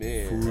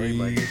Man,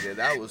 everybody did.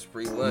 That was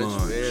free lunch,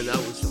 man. That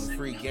was some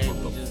free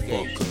game we just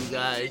gave to you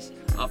guys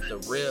off the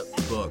rip.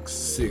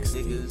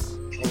 $1.60.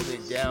 Niggas hold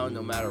it down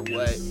no matter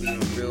what. Being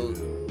real.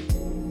 You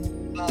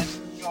know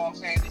what I'm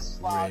saying? This is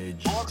why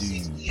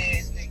 $1.60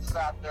 ass niggas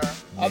out there.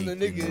 I'm the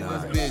nigga in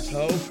this bitch,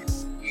 ho.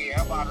 Yeah,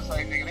 I'm about to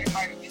say, nigga, they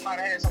might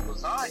have had some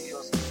lasagna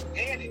or some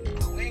spaghetti,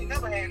 but we ain't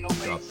never had no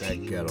Drop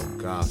that ghetto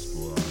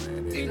gospel on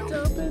that. They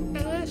dumping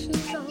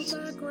ashes on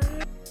my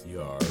ground. You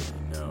already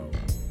know.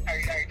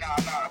 Hey, nah,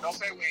 don't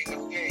say we ain't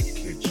never gave you.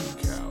 Kitchen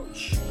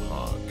Couch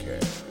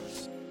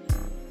Podcast.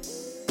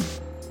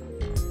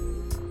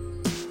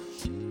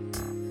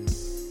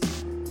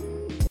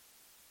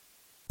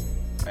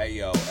 Hey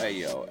yo,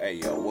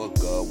 what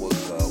good?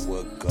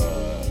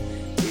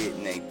 It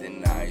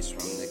Nathan Nice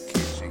from the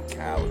Kitchen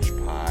Couch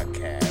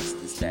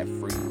Podcast. It's that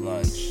free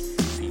lunch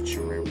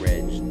featuring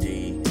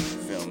RegD,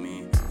 feel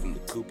me? From the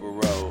Cooper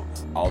Road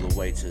all the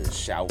way to the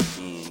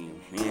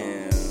Choppin, feel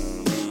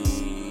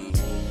me?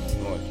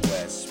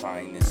 Northwest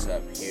finest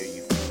up here,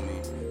 you feel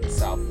me?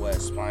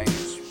 Southwest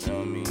finest, you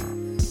feel me?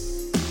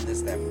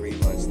 This that free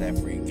lunch, that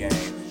free game.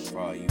 For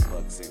all you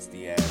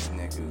 $1.60 ass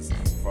niggas,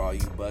 for all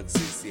you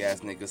 $1.60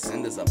 ass niggas,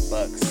 send us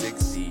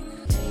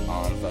 $1.60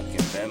 on fucking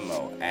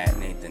Venmo at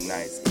Nathan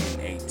Nice,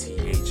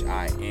 NATHINNICE.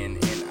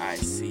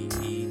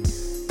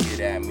 Get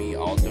at me,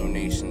 all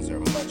donations are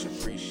much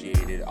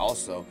appreciated.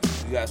 Also,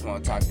 you guys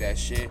want to talk that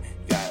shit?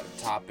 You got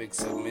topic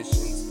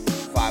submissions?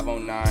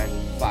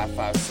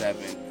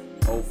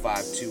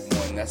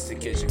 509-557-0521. That's the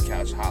Kitchen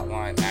Couch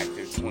Hotline,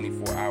 active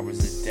 24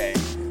 hours a day.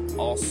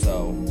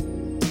 Also,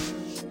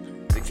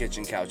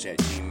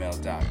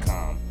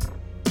 kitchencouch@gmail.com.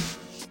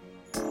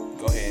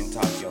 Go ahead and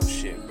talk your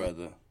shit,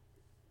 brother.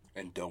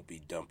 And don't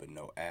be dumping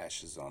no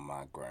ashes on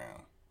my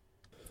ground.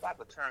 If I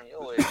could turn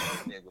your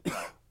ass nigga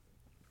bro.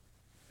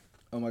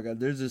 Oh my God,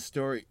 there's this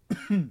story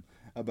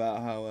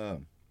about how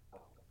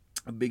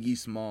Biggie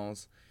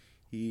Smalls,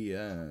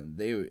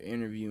 they were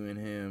interviewing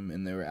him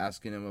and they were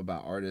asking him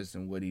about artists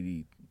and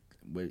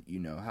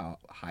how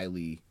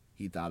highly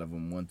he thought of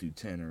them 1 through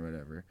 10 or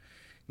whatever.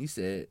 He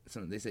said,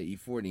 they said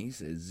E40, he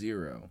said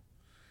 0.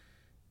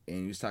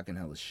 And he was talking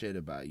hella shit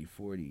about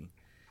E40.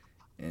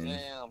 And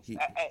damn.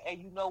 Hey,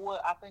 you know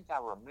what? I think I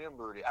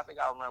remembered it. I think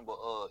I remember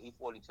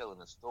E40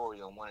 telling a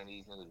story on one of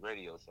these niggas'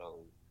 radio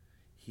shows.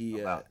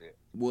 About it.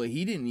 Well,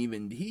 he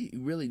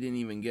really didn't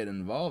even get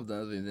involved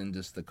other than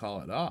just to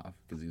call it off.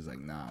 Because he was like,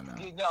 nah. No,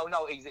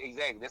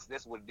 exactly.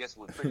 That's what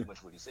pretty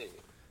much what he said.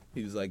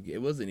 He was like, it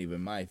wasn't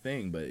even my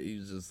thing, but he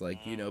was just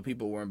like,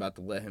 people weren't about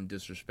to let him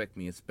disrespect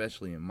me,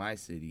 especially in my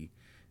city.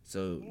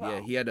 So,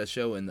 yeah, he had a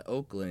show in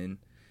Oakland,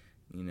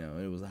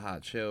 it was a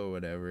hot show or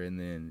whatever, and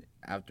then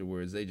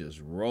afterwards they just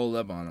roll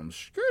up on him,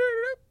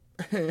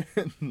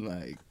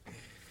 like,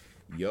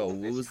 yo,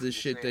 what was the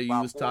shit that you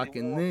was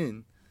talking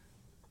then?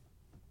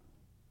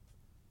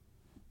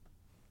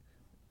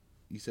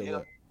 You said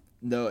what?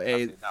 No,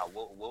 hey.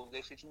 What was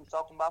that shit you was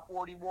talking about,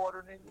 40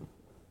 water, nigga?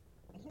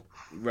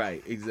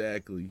 Right,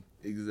 exactly.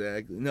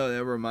 No,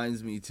 that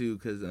reminds me too,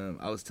 because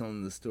I was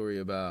telling the story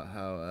about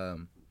how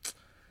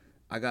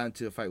I got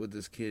into a fight with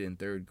this kid in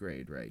 3rd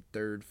grade, right?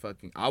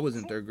 I was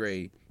in 3rd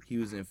grade, he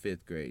was in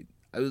 5th grade.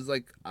 I was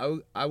like,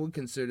 I would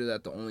consider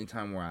that the only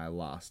time where I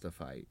lost a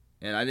fight.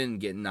 And I didn't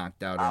get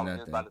knocked out or nothing. I was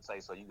just about to say,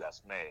 so you got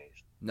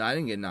smashed. No, I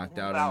didn't get knocked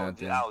out or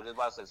nothing. I was just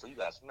about to say, so you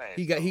got smashed.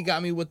 He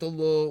got me with the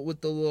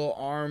little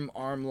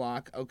arm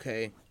lock.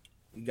 Okay,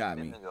 he got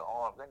me. That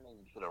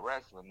nigga put a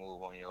wrestling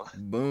move on you.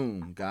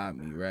 Boom, got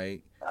me,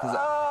 right? Because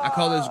I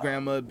call his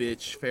grandma a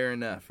bitch. Fair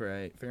enough,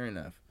 right? Fair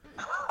enough.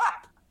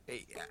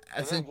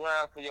 I said,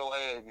 ground for your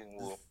ass getting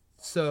whooped.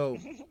 So,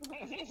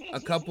 a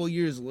couple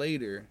years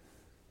later,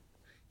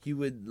 he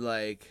would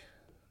so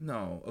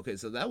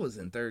that was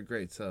in 3rd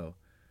grade. So,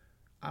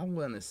 I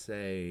want to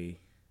say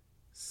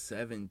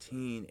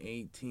 17,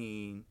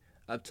 18,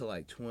 up to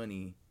like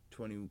 20.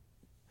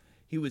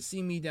 He would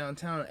see me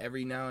downtown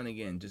every now and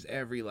again, just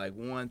every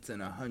once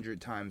in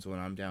 100 times when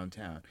I'm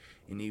downtown.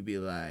 And he'd be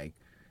like,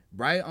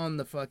 right on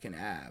the fucking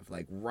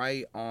Ave,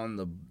 right on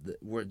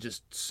where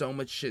just so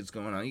much shit's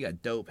going on. You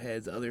got dope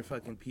heads, other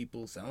fucking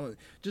people selling,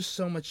 just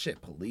so much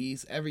shit,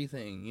 police,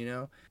 everything,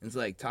 It's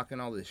like talking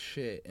all this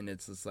shit, and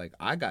it's just like,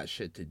 I got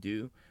shit to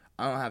do.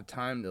 I don't have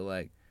time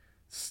to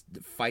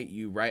fight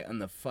you right in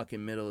the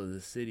fucking middle of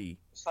the city.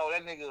 So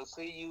that nigga will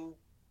see you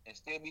and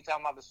still be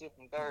talking about the shit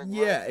from 3rd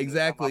grade. Yeah,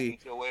 exactly.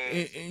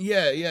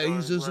 Yeah.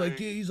 He's just grade.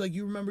 he's like,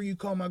 you remember you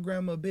called my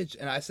grandma a bitch?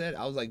 And I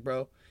was like,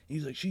 bro.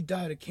 He's like, she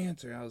died of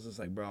cancer. I was just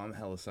like, bro, I'm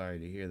hella sorry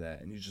to hear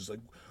that. And he's just like,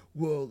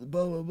 well,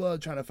 blah, blah, blah,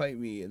 trying to fight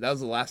me. And that was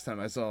the last time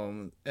I saw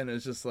him. And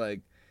it's just like,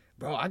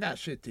 bro, I got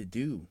shit to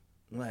do.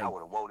 I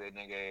would have wore that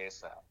nigga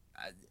ass out.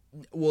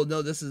 Well,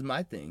 no, this is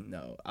my thing.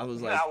 No, I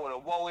was like, I would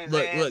have wore his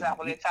ass out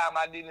for that time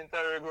I did in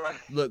 3rd grade.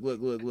 Look.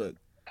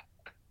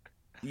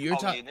 You're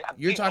talking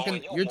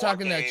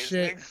that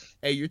shit. Nigga.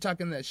 Hey, you're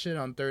talking that shit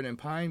on 3rd and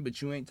Pine,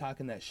 but you ain't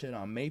talking that shit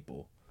on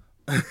Maple.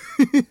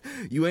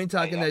 You ain't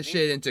talking that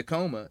shit in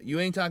Tacoma. You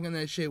ain't talking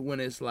that shit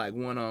when it's like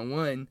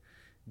 1-on-1.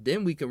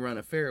 then we can run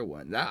a fair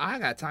one. I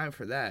got time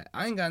for that.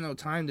 I ain't got no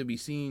time to be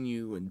seeing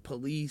you and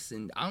police,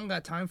 and I don't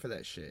got time for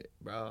that shit,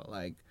 bro.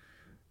 Like,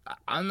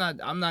 I'm not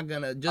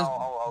gonna just.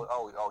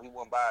 He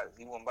wouldn't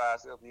buy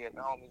himself. He had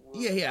the homies.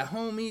 Yeah,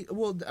 homie.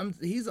 Well,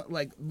 he's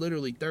like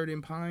literally Third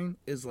and Pine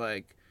is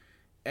like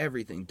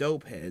everything,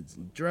 dope heads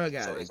and drug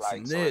addicts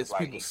and this,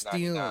 people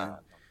stealing.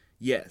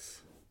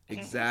 Yes,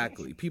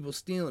 exactly. People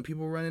stealing,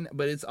 people running,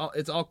 but it's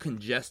all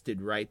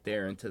congested right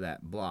there into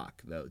that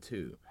block though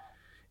too.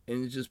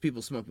 And it's just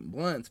people smoking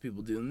blunts,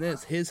 people doing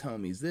this, his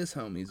homies, this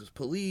homies,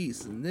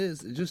 police and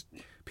this. It's just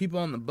people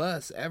on the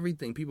bus,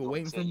 everything, people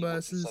waiting for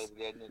buses.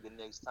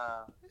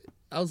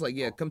 I was like,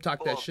 yeah, come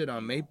talk that shit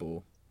on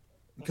Maple.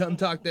 Come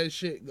talk that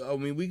shit. I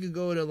mean, we could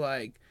go to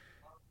like,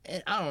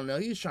 and I don't know,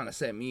 he was trying to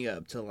set me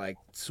up to like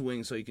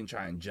swing so he can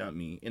try and jump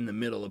me in the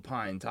middle of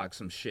Pine, talk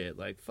some shit.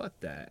 Like, fuck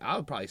that. I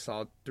would probably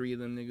saw 3 of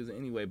them niggas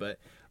anyway. But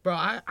bro,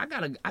 I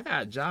got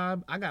a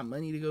job. I got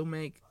money to go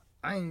make.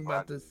 I ain't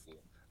about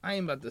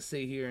to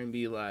sit here and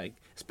be like,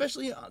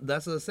 especially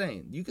that's what I'm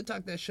saying. You could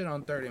talk that shit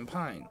on Third and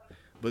Pine,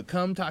 but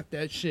come talk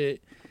that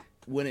shit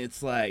when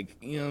it's like,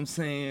 you know what I'm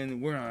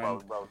saying? We're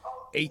on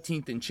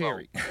 18th and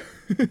Cherry.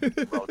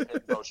 Bro,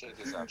 check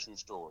this out. True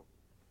story.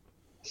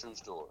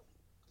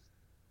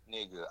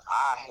 Nigga,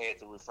 I had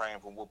to refrain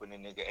from whooping the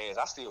nigga ass.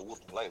 I still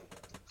whooped him later.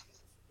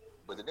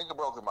 But the nigga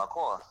broke in my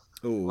car.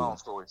 Ooh, long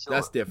story short.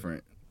 That's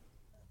different.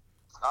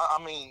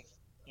 I mean,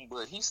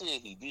 but he said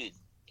he did.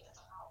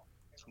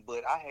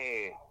 But I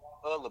had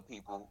other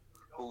people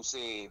who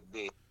said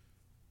that.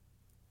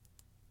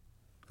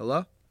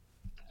 Hello?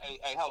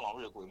 Hey, hold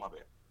on real quick. My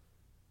bad.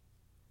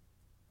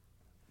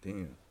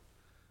 Damn.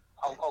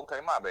 Oh, okay,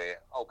 my bad.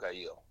 Okay,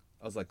 yeah.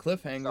 I was like,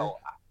 cliffhanger.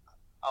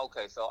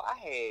 So I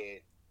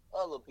had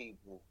other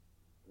people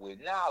with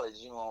knowledge,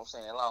 you know what I'm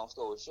saying? Long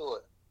story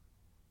short,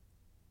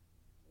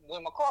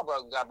 when my car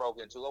got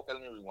broken into, okay,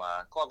 let me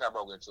rewind. Car got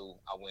broken into,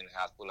 I went in the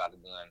house, pulled out the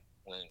gun,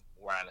 went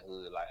around the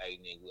hood like, hey,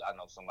 nigga, I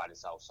know somebody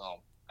saw something.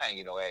 I ain't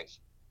get no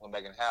action. Went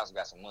back in the house,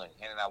 got some money.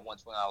 Handed out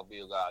 $120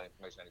 bill, got all the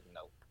information I need to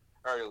know.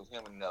 Heard it was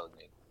him and another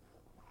nigga.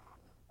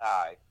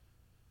 All right.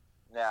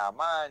 Now,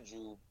 mind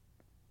you,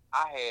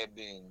 I had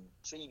been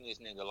treating this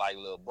nigga like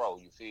little bro,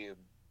 you feel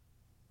me?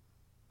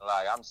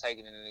 Like, I'm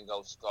taking the nigga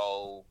go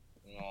school,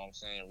 you know what I'm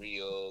saying,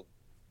 re-up,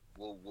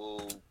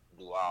 woo,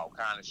 do all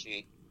kind of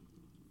shit.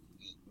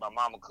 My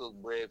mama cook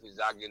breakfast,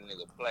 I get a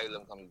nigga play,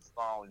 let him come to the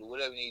phone, do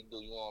whatever he need to do,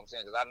 you know what I'm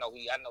saying? Because I know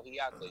he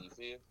out there, you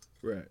feel?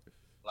 Right.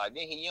 Like,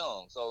 then he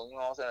young, so, you know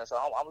what I'm saying? So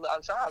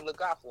I'm trying to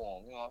look out for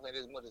him, you know what I'm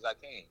saying, as much as I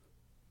can.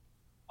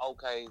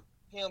 Okay,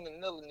 him and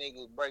another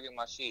nigga breaking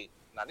my shit.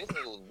 Now, this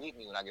nigga was with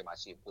me when I get my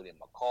shit put in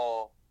my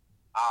car,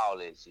 all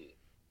that shit.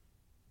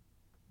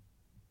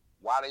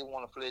 Why they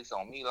want to flex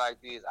on me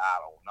like this, I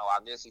don't know. I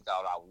guess he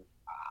thought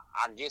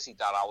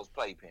I was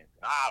play pimping.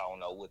 I don't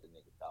know what the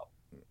nigga thought.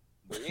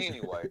 But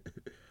anyway,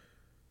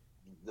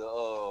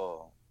 the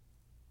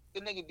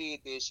nigga did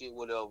that shit,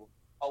 whatever.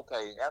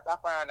 Okay, after I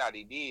found out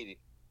he did it,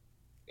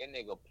 that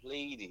nigga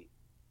pleaded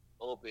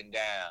up and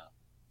down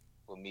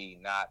for me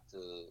not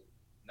to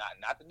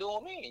do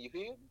him in, you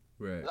feel me?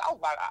 Right. I'm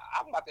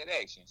about that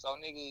action. So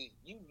nigga,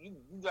 you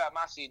got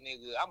my shit,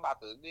 nigga. I'm about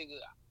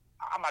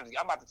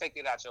to take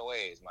it out your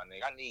ass, my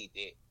nigga. I need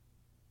that.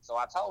 So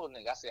I told the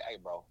nigga, I said, hey,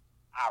 bro,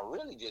 I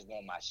really just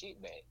want my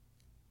shit back.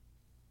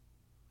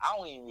 I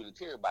don't even really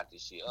care about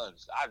this shit,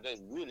 honestly. I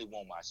just really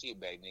want my shit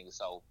back, nigga.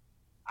 So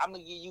I'm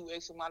going to give you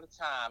X amount of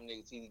time,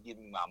 nigga, to either give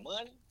me my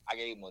money. I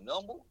gave him a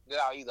number.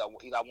 That either I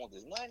want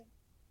this money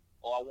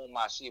or I want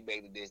my shit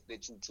back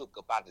that you took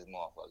up out this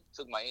motherfucker.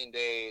 Took my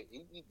in-dash.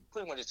 He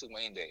pretty much just took my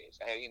in-dash.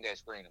 I had in-dash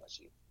screen in my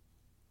shit.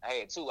 I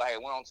had 2. I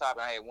had one on top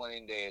and I had one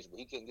in-dash, but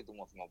he couldn't get the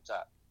one from up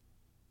top.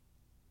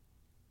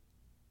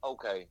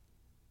 Okay.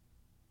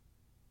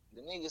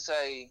 The nigga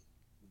say,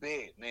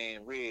 bet,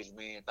 man, Reg,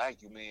 man,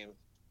 thank you, man.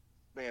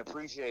 Man,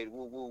 appreciate it,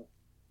 woo.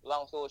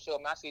 Long story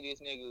short, man, I see this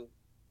nigga,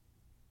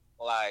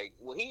 like,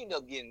 well, he ended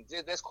up getting,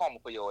 that's karma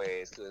for your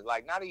ass, because,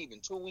 like, not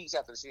even 2 weeks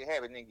after the shit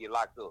happened, nigga get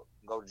locked up,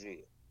 go to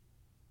jail.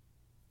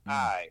 All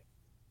right.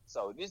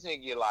 So this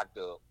nigga get locked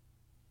up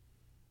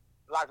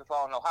for I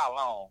don't know how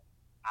long.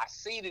 I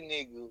see the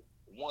nigga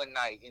one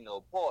night in the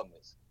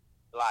apartments,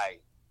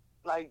 like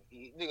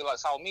nigga like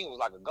saw me was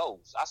like a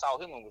ghost. I saw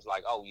him and was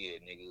like, oh yeah,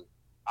 nigga,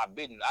 I've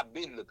been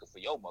looking for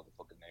your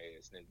motherfucking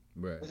ass, nigga.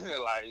 Right.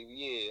 Like,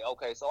 yeah,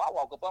 okay. So I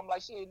walk up, I'm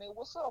like, shit, nigga,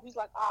 what's up? He's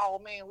like, oh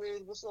man,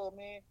 Riz, what's up,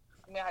 man?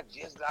 Man, I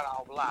just got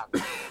off lock,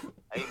 man.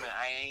 Hey man,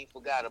 I ain't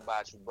forgot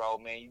about you, bro,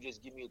 man. You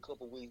just give me a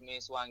couple weeks, man,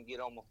 so I can get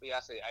on my feet.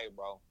 I say, hey,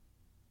 bro,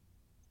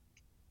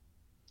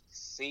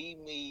 see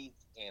me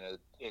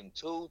in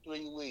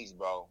 2-3 weeks,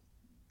 bro.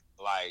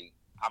 Like,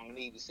 I'm gonna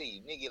need to see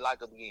you. Nigga,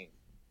 locked up again.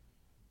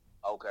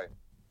 Okay.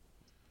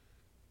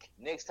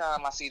 Next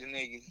time I see the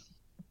nigga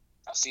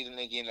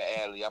in the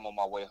alley. I'm on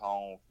my way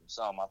home from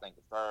something, I think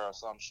the fair or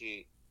some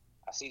shit.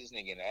 I see this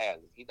nigga in the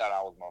alley. He thought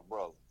I was my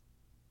brother.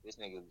 This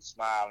nigga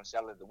smiling,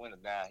 shot let the window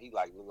down. He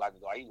like looked like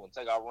he want to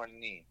take off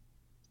running in.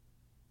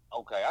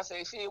 Okay, I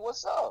say, shit,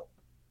 what's up?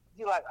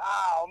 He like,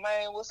 oh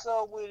man, what's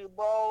up with it,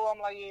 bro? I'm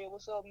like, yeah,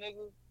 what's up,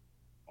 nigga?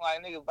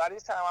 Like, nigga, by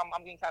this time,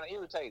 I'm getting kind of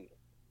irritated.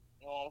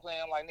 You know what I'm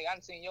saying? Like, nigga, I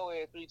done seen your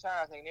ass 3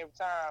 times, nigga, and every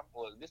time,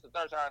 well, this is the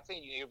 3rd time I've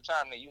seen you, every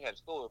time, nigga, you had a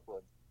story for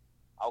me.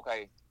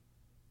 Okay.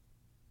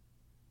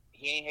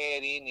 He ain't had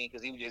any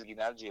because he was just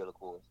getting out of jail, of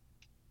course.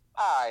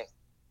 All right.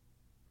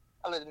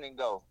 I let the nigga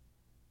go.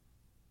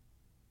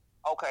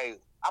 Okay,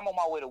 I'm on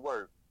my way to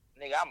work.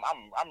 Nigga,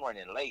 I'm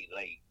running late.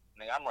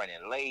 Nigga, I'm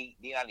running late.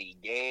 Then I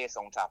need gas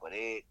on top of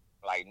that.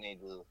 Like,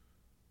 nigga,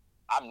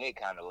 I'm that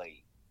kind of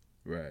late.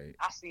 Right.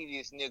 I see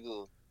this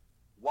nigga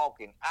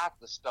walking out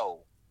the store.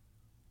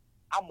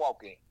 I'm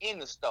walking in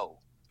the store.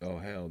 Oh,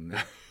 hell no.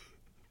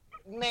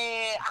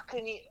 Man, I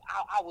couldn't even,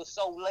 I was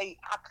so late,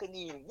 I couldn't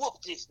even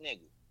whoop this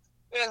nigga.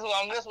 That's what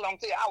I'm telling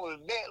you. I was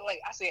that late.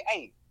 I said,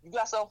 hey, you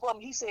got something for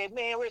me? He said,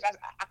 man, Rick,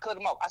 I cut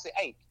him off. I said,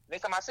 hey,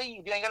 next time I see you,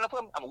 if you ain't got nothing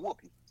for me, I'm going to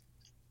whoop you.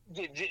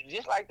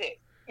 Just like that.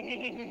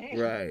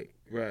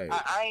 Right.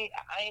 I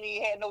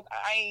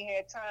ain't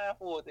had time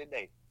for it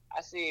today.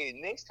 I said,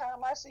 next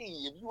time I see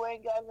you, if you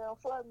ain't got nothing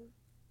for me,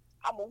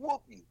 I'm going to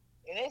whoop you.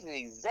 And that's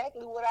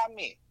exactly what I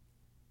meant.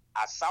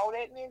 I saw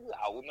that nigga.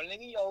 I with my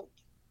nigga, yo.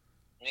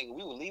 Nigga,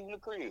 we were leaving the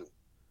crib.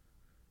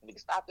 Nigga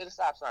stopped at the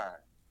stop sign.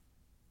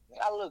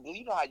 I look,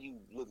 you know how you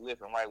look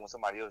left and right when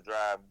somebody else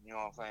drive, you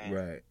know what I'm saying?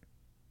 Right.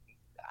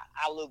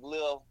 I look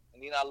left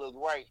and then I look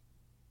right.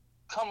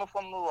 Coming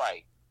from the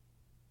right.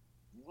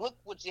 Look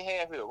what you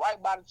have here,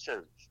 right by the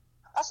church.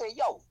 I said,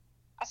 yo.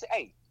 I said,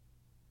 hey,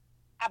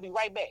 I'll be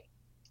right back.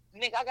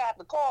 Nigga, I got out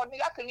the car.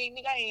 Nigga, I ain't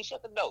even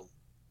shut the door.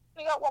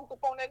 Nigga, I walked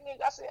up on that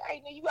nigga. I said,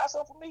 hey, nigga, you got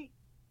something for me?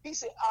 He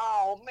said,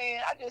 oh,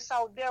 man, I just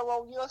saw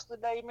Darrow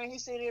yesterday, man. He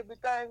said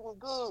everything was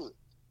good.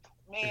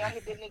 Man, I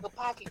hit that nigga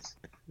pockets.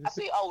 I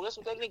said, oh, that's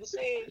what that nigga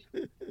said?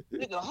 Nigga,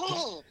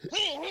 nigga,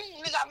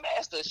 I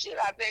masked the shit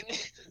out that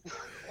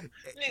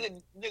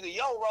nigga. nigga,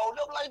 yo, rolled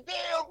up like,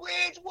 damn,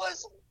 Reg,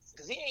 what's...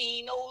 Because he ain't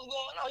even know what was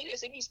going on. He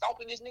just said me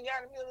stomping this nigga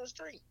out in the middle of the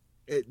street.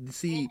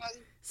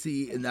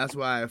 See, and that's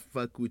why I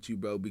fuck with you,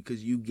 bro,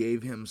 because you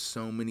gave him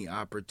so many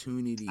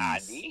opportunities. I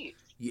did.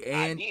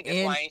 And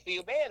that's why I ain't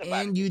feel bad about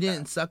it. And you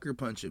didn't sucker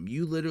punch him.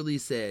 You literally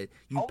said,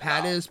 you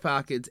patted his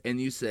pockets and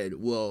you said,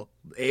 well,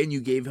 and you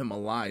gave him a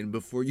line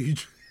before you...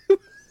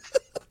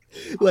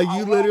 like,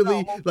 you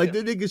literally, like,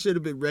 the nigga should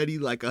have been ready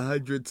like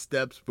 100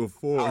 steps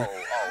before.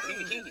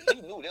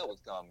 He knew that was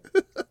coming.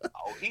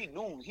 He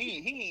knew,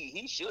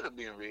 he should have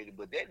been ready,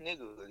 but that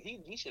nigga,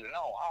 he should have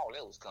known all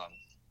that was coming.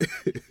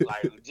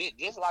 Like,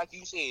 just like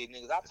you said,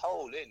 niggas, I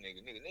told that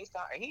nigga, next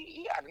time,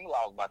 he already knew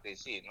I was about that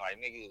shit. Like,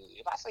 nigga,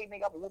 if I say,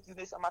 nigga, I'm gonna whoop you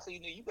next time I say you,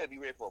 nigga, you better be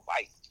ready for a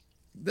fight.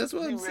 That's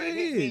what I'm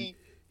saying.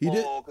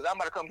 Because I'm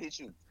about to come hit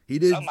you.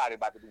 Somebody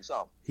about to do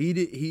something. He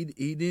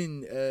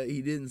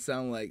didn't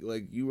sound like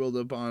you rolled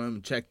up on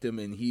him, checked him,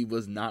 and he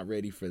was not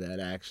ready for that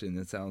action.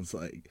 It sounds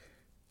like.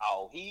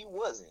 Oh, he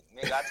wasn't,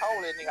 nigga. I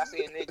told that nigga. I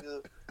said,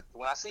 nigga,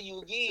 when I see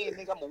you again,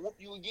 nigga, I'm gonna whoop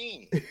you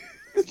again.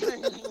 He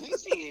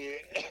said,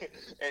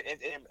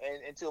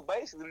 and until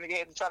basically the nigga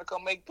had to try to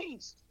come make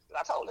peace. And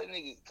I told that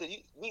nigga, cause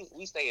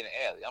we stay in the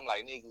alley. I'm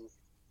like, nigga,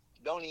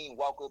 don't even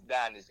walk up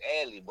down this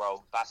alley,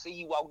 bro. If I see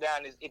you walk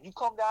down this, if you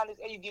come down this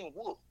alley, you getting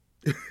whooped.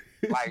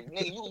 Like,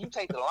 nigga, you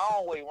take the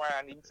long way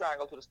around and you try and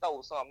go to the store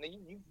or something.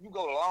 Nigga, you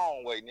go the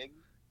long way, nigga.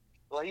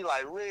 Well, he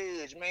like,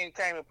 Reg, man,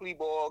 came and plea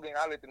ball again.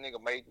 I let the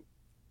nigga make it.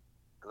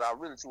 Cause I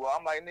really too.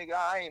 I'm like, nigga,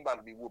 I ain't about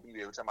to be whooping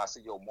you every time I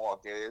see your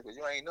mark ass. Cause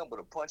you ain't nothing but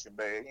a punching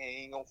bag. You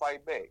ain't gonna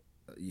fight back.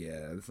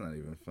 Yeah, that's not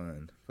even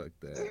fun. Fuck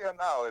that. Hell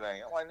no, it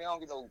ain't. I'm like, nigga, I don't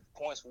get no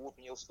points for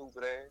whooping your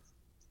stupid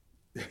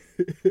ass.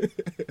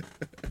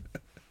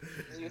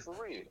 Yeah, for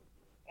real.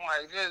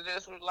 Like,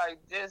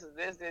 this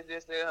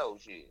that whole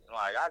shit.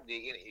 Like, I did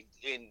it.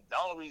 And the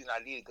only reason I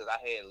did it because I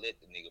had let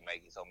the nigga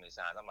make it so many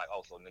times. I'm like,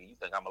 oh, so nigga, you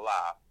think I'm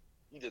alive?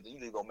 You just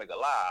gonna make a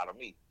lie out of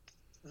me.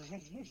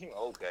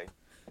 Okay.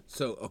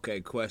 So,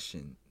 okay,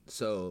 question.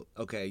 So,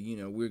 okay, you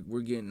know,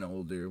 we're getting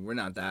older. We're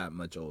not that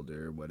much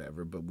older or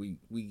whatever, but we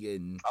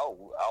getting...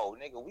 Oh,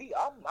 nigga,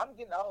 I'm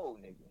getting old,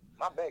 nigga.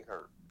 My back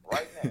hurt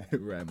right now.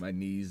 Right, my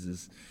knees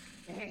is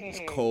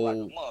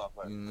cold.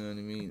 Like you know what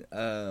I mean?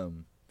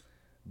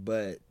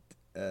 But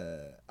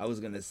I was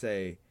going to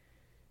say,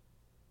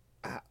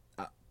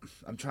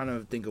 I'm trying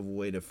to think of a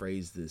way to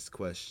phrase this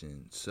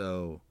question.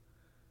 So,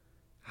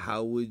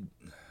 how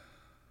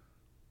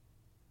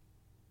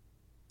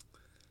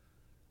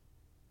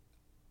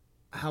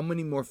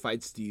many more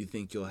fights do you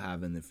think you'll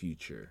have in the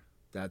future?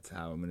 That's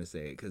how I'm going to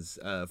say it. Because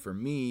for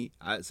me,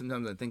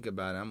 sometimes I think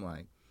about it, I'm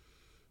like,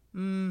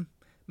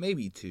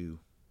 maybe two.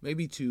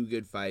 Maybe 2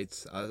 good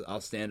fights. I'll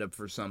stand up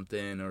for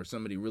something or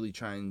somebody really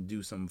try and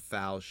do some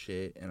foul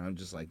shit. And I'm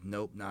just like,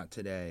 nope, not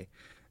today.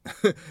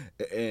 And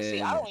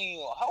see, I don't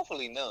even,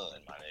 hopefully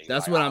none, my nigga.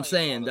 That's like, what I'm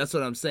saying. That's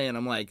what I'm saying.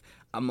 I'm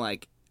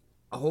like,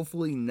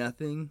 hopefully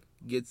nothing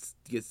gets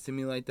to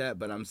me like that.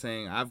 But I'm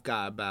saying I've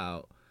got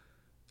about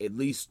at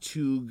least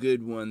 2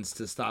 good ones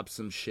to stop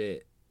some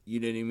shit. You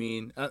know what I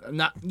mean?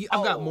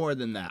 I've got more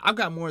than that. I've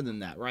got more than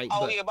that, right?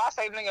 Oh, yeah, but I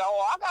say, nigga,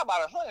 I got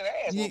about 100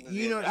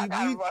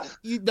 ass.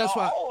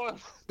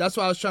 That's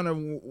why I was trying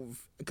to,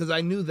 because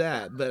I knew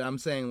that, but I'm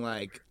saying,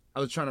 like, I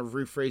was trying to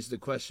rephrase the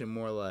question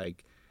more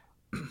like,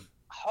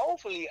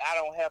 hopefully I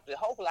don't have to.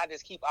 Hopefully I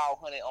just keep all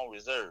honey on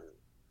reserve.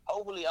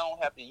 Hopefully I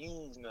don't have to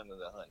use none of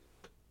the honey.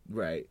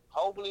 Right.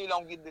 Hopefully you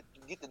don't get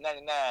the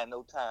 99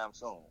 no time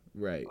soon.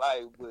 Right.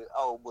 Like,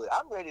 but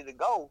I'm ready to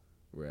go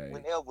Right.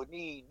 whenever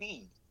need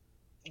be.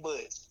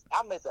 But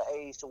I'm at the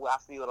age to where I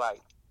feel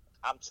like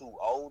I'm too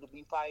old to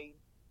be fighting.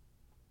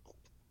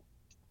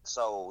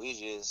 So it's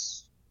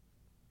just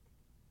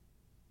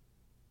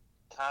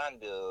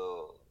kind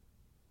of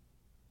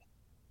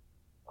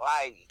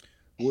like,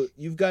 Well,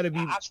 you've got to be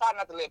I try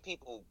not to let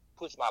people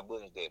push my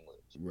buttons that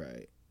much.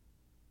 right.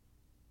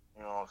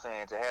 You know what I'm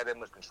saying? To have that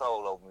much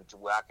control over me to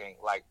where I can't,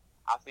 like,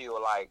 I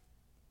feel like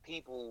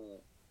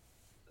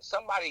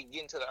somebody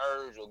getting to the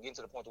urge or getting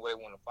to the point to where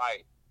they want to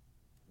fight,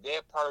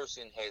 that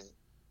person has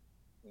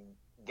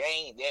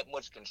gained that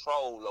much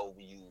control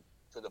over you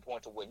to the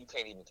point to where you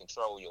can't even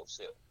control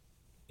yourself.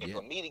 And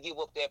for me to give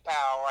up that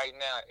power right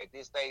now at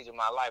this stage of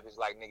my life, it's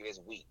like, nigga, that's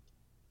weak.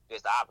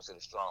 That's the opposite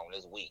of strong.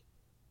 That's weak.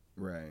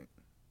 Right.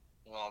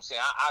 You know what I'm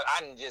saying?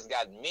 I just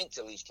got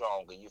mentally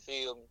stronger. You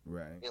feel me?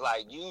 Right. It's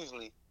like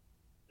usually,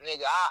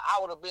 nigga, I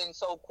would have been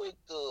so quick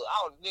to,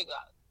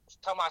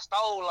 tell my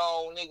stole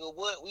on, nigga,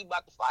 what? We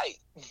about to fight.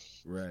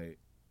 Right.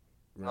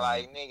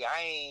 Like, nigga,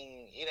 I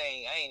ain't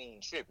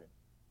even tripping.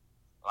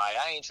 Like,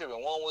 I ain't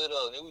tripping one way or the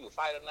other. Nigga, we can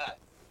fight or not.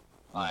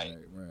 Like,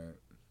 right.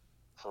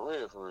 For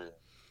real.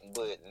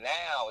 But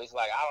now it's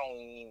like I don't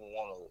even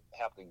want to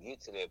have to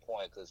get to that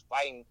point because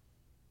fighting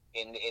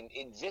and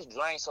it just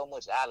drains so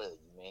much out of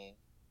you, man.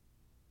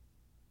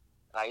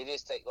 Like it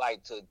just take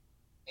it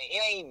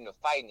ain't even the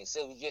fighting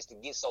itself. It's just to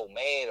get so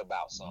mad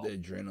about something. The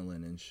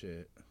adrenaline and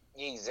shit.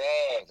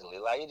 Exactly.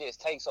 Like it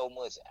just takes so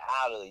much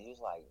out of you.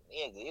 It's like,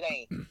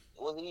 nigga,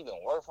 was it even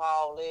worth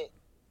all that?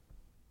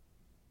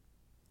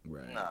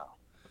 Right. No.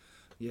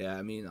 Yeah,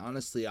 I mean,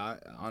 honestly,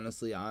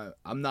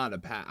 I'm not a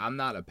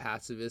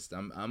pacifist.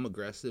 I'm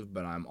aggressive,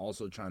 but I'm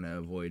also trying to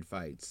avoid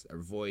fights,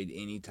 avoid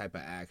any type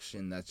of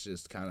action. That's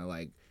just kind of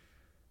like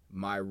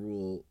my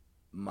rule,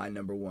 my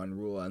number one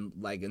rule, and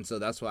so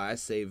that's why I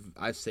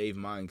save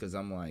mine because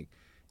I'm like,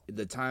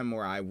 the time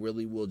where I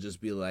really will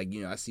just be like,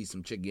 I see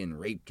some chick getting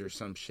raped or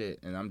some shit,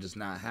 and I'm just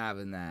not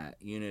having that.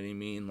 You know what I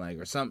mean? Like,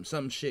 or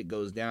some shit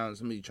goes down,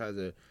 somebody tries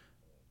to,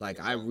 like,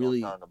 I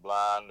really turn the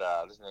blind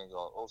eye. This nigga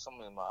go,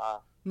 something in my eye.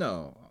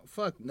 No,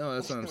 fuck no.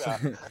 That's what I'm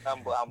saying.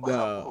 I'm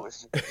no.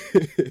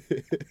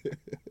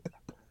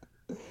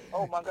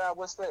 Oh my God,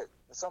 what's that?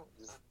 Is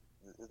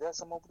that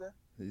some over there?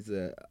 He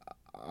said,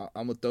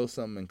 "I'm gonna throw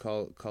something and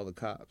call the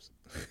cops."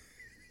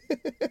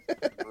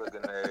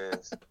 Looking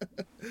ass.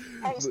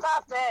 Hey,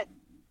 stop that!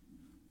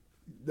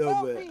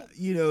 No, but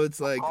it's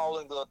like I'm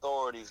calling the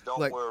authorities. Don't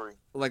worry.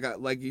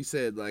 Like you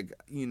said, I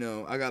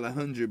got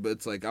 100, but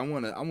it's like I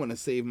wanna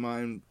save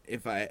mine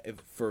if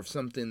for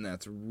something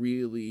that's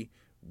really,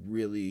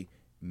 really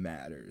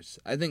matters.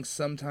 I think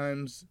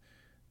sometimes,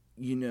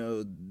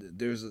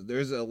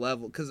 there's a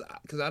level because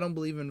I don't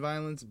believe in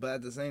violence, but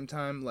at the same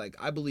time, like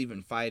I believe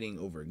in fighting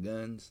over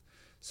guns.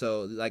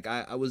 So like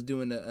I was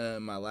doing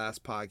my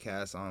last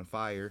podcast on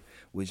fire,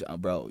 which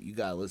bro, you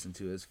gotta listen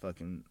to. It's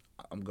fucking,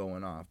 I'm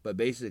going off. But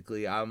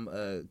basically, I'm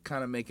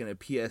kind of making a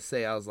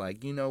PSA. I was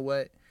like, you know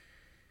what?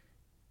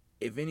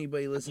 If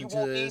anybody listens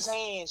to this, these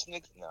hands,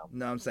 nigga.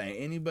 No, I'm saying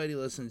anybody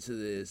listen to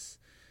this,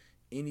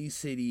 any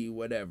city,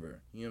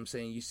 whatever. You know what I'm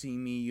saying? You see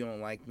me, you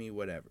don't like me,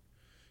 whatever.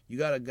 You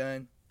got a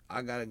gun,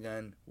 I got a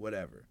gun,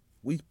 whatever.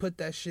 We put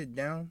that shit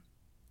down,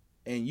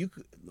 and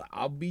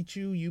I'll beat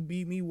you, you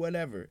beat me,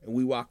 whatever, and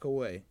we walk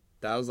away.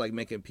 That was like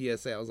making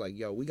PSA. I was like,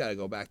 yo, we got to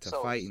go back to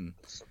fighting.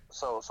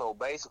 So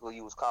basically,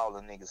 you was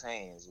calling niggas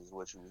hands is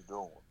what you was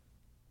doing.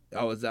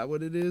 Oh, is that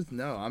what it is?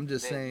 No, I'm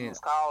just saying. You was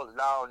calling,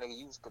 no, nigga,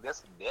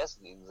 that's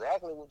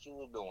exactly what you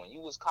was doing.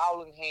 You was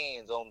calling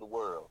hands on the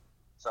world.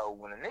 So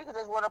when a nigga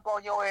just run up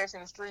on your ass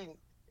in the street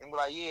and be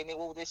like, yeah, nigga,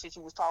 what was that shit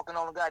you was talking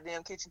on the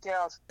goddamn kitchen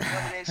couch?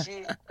 Remember that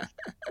shit?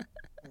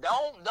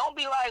 Don't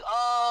be like,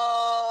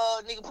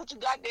 nigga, put your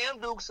goddamn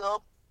dukes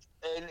up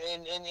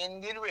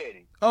and get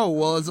ready. Oh,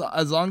 well,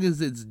 as long as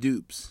it's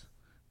dupes,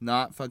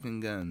 not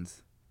fucking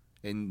guns.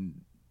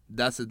 And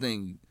that's the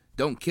thing.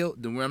 I'm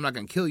not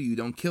gonna kill you.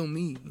 Don't kill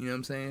me. You know what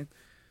I'm saying?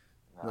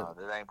 No,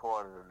 that ain't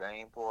part of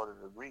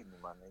the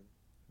agreement, my nigga.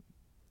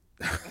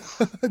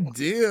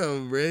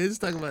 Damn, Ray. Let's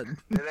talk about.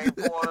 That ain't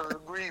part of the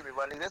agreement,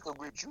 my nigga. That's the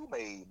agreement you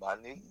made, my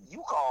nigga.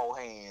 You call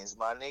hands,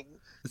 my nigga.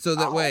 So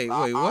that wait,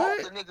 what? I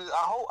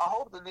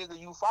hope the nigga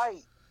you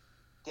fight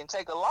can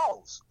take a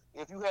loss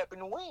if you happen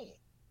to win.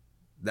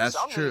 That's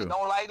Some true. Niggas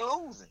don't like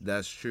losing.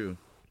 That's true.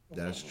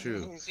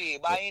 You see,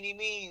 by any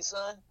means,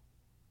 son.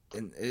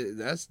 And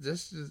it's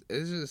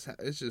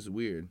just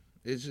weird.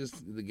 It's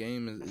just the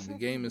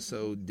game is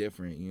so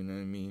different. You know what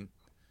I mean?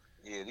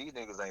 Yeah, these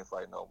niggas ain't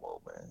fight no more,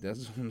 man.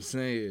 That's what I'm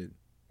saying.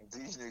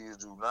 These niggas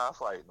do not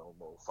fight no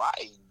more.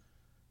 Fight.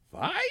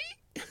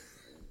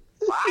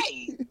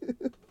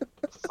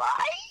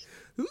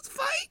 Who's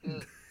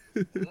fighting?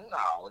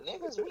 No,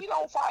 niggas, we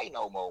don't fight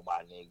no more,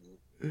 my nigga.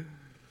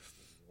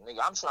 Nigga,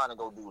 I'm trying to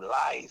go do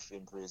life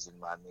in prison,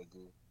 my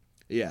nigga.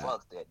 Yeah.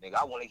 Fuck that, nigga.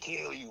 I want to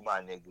kill you,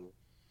 my nigga.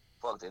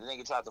 Fuck that. The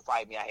nigga tried to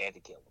fight me, I had to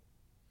kill him.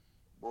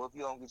 Boy, if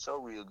you don't get your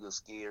real good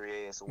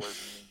scary ass away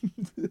from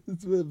me.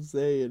 That's what I'm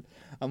saying.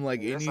 I'm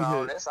like, That's any all.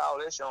 hood. That's all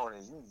that's showing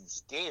is you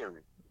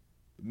scary.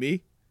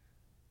 Me?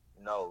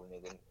 No,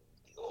 nigga.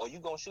 Or you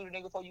gonna shoot a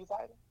nigga before you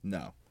fight him?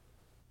 No.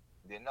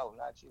 Then no,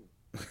 not you.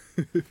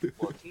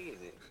 Boy,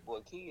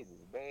 kids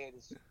is bad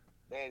as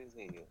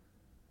hell.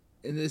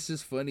 And it's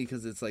just funny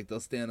because it's like they'll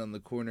stand on the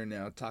corner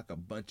now, talk a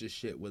bunch of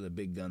shit with a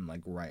big gun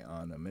like right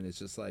on them, and it's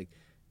just like,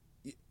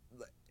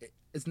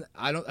 it's not,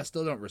 I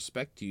still don't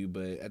respect you,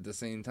 but at the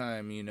same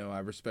time, you know, I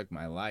respect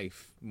my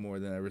life more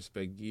than I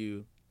respect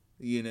you.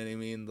 You know what I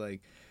mean?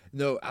 Like,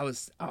 no, I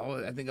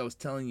think I was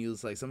telling you,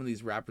 it's like some of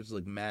these rappers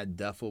look mad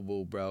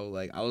duffable, bro.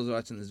 Like, I was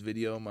watching this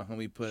video my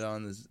homie put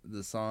on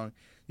the song.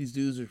 These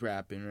dudes are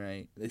rapping,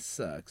 right? It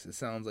sucks. It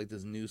sounds like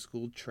this new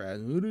school trash.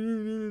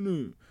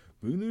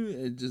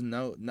 It just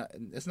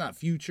it's not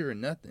Future or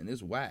nothing.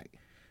 It's whack.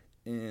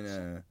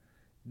 And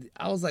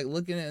I was like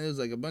looking at it, was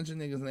like a bunch of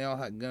niggas and they all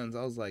had guns.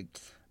 I was like,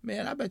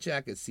 man, I bet you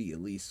I could see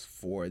at least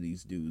 4 of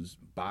these dudes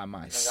by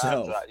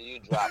myself. Nigga, you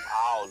drop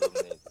all of them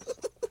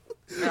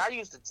niggas. Man, I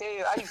used to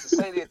say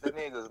that to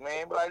niggas,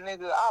 man. But like,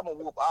 nigga, I'ma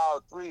whoop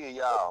all 3 of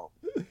y'all.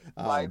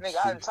 Like, nigga,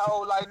 I done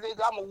told, like,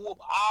 nigga, I'ma whoop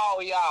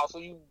all y'all. So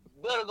you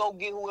better go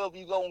get whoever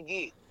you gonna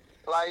get.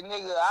 Like,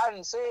 nigga, I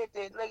done said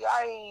that, nigga,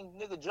 I ain't,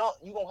 nigga, jump.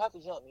 You gonna have to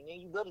jump me,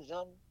 nigga. You better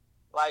jump me.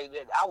 Like,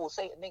 that, I will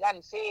say, nigga, I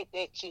done said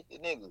that shit to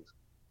niggas.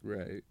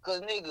 Right.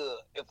 Cause,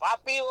 nigga, if I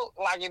feel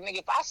like,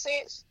 if I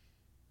sense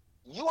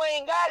you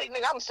ain't got it,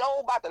 nigga, I'm sure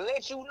about to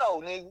let you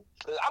know, nigga.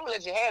 Cause I'm gonna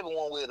let you have it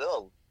one way or the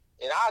other.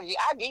 And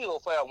I'll give you a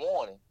fair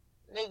warning.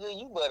 Nigga,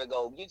 you better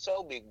go get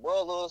your big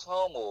brothers,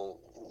 or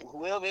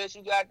whoever else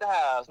you got at the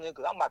house, nigga,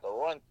 cause I'm about to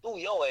run through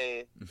your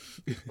ass.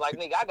 Like,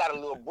 nigga, I got a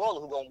little brother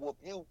who gonna whoop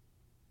you.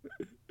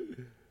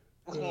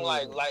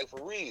 like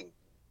for real.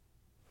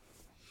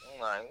 I'm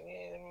like,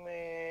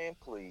 man,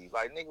 please.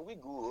 Like, nigga, we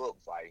grew up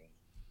fighting.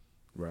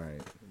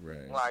 Right.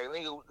 Like,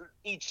 nigga,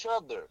 each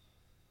other.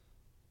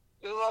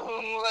 You know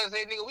what I'm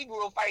saying, nigga? We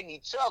grew up fighting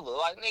each other.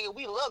 Like, nigga,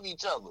 we love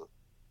each other.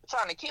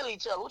 Trying to kill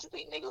each other. What you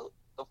think, nigga?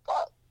 The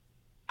fuck?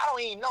 I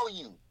don't even know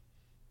you.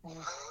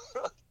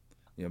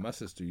 Yeah, my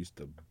sister used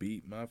to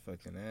beat my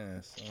fucking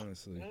ass,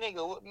 honestly.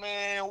 Nigga,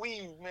 man,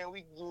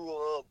 we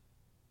grew up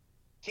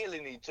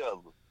killing each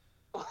other.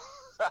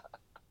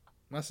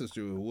 My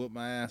sister would whoop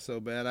my ass so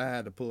bad I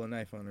had to pull a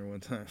knife on her one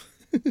time.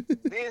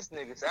 This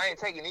nigga said, I ain't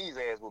taking these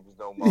ass whoopers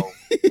no more.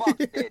 Fuck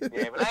that,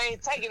 damn it. I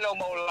ain't taking no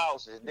more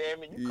losses,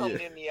 damn it. You come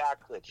in me, I'll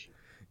cut you.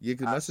 Yeah,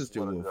 because my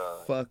sister would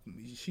fuck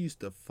me. She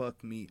used to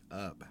fuck me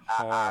up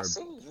hard. I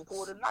see. You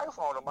pulled a knife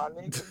on her, my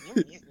nigga.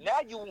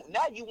 Now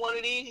you one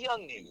of these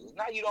young niggas.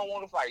 Now you don't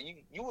want to fight.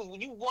 You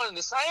one of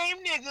the same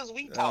niggas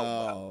we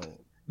talked about.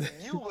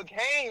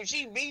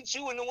 She beat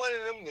you into one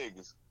of them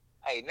niggas.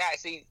 Hey, now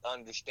see,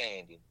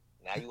 understanding.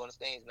 Now you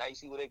understand. Now you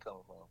see where they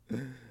come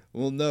from.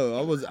 Well, no,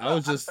 I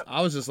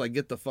was just like,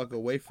 get the fuck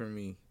away from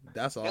me.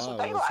 That's all. That's what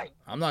they like.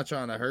 I'm not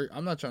trying to hurt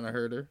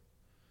her.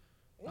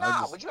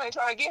 Nah, but you ain't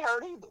trying to get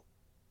hurt either.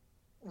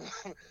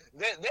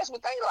 That's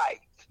what they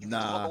like.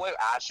 Nah.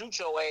 I'll shoot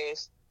your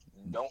ass.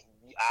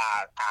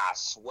 I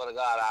swear to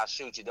God, I'll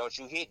shoot you. Don't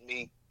you hit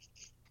me.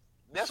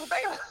 That's what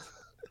they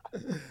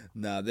like.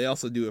 Nah, they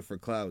also do it for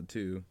clout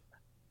too.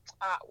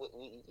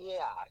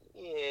 Yeah,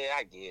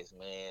 I guess,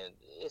 man.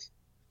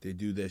 They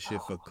do that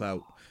shit for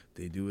clout.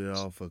 They do it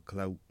all for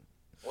clout.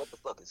 What the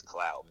fuck is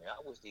clout, man?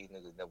 I wish these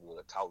niggas never would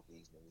have taught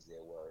these niggas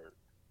that word.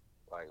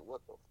 Like,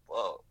 what the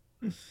fuck?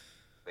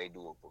 They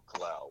do it for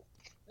clout.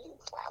 Nigga,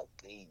 clout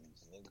these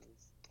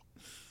niggas.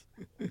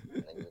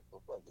 Nigga, what the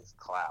fuck is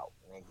clout,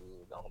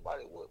 nigga?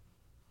 Nobody would.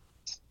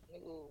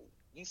 Nigga,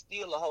 you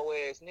still a hoe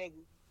ass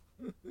nigga.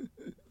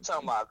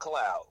 Talking about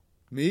clout.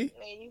 Me?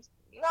 Man,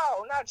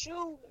 no, not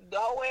you. The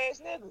hoe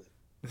ass nigga.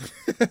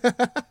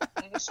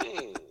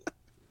 Shit.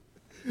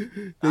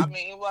 I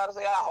mean, what I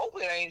say, I hope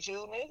it ain't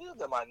you, nigga.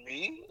 That might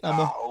me. I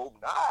hope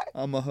not.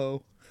 I'm a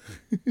hoe.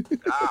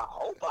 I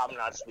hope I'm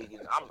not speaking.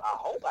 I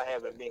hope I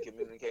haven't been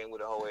communicating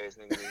with a whole ass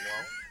nigga this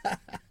long.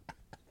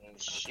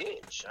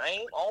 Shit,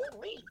 shame on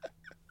me.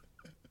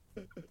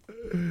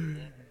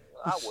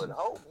 I would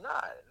hope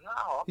not.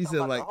 No, he said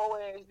like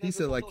he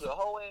said like the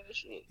whole ass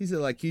shit. He said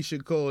like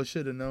Keisha Cole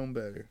should have known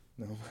better.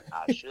 No.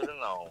 I should have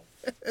known.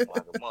 Like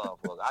a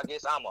motherfucker. I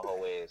guess I'm a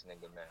whole ass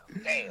nigga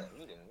now. Damn,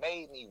 you done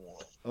made me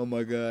one. Oh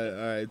my god!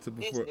 All right, so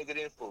this nigga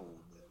didn't fool.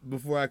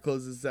 Before I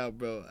close this out,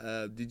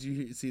 bro, did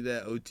you see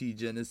that OT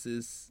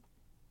Genesis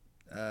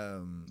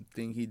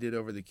thing he did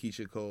over the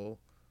Keisha Cole?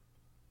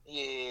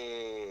 Yeah,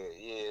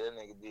 that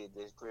nigga did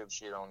this crib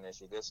shit on that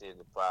shit. That shit is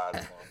a fire,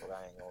 but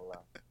I ain't gonna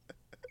lie.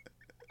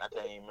 I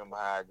can't even remember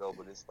how I go,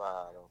 but it's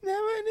fire though.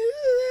 Never knew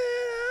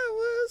that I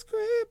was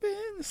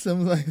creeping.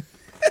 Something like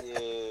that.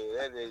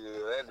 Yeah, that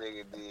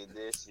nigga did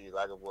that shit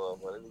like a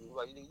motherfucker.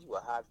 Like, you a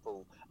hot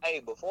fool. Hey,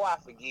 before I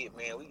forget,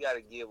 man, we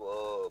gotta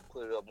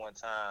put it up one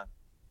time.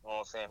 You know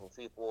what I'm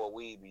saying? For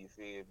Weebie, you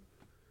feel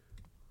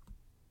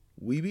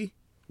me?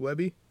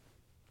 Weebie?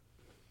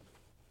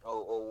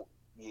 Oh,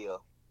 yeah.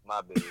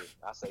 My bad.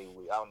 I say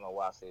I don't know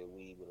why I said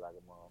Weebie like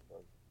a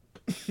motherfucker.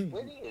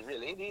 Well,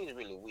 it is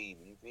really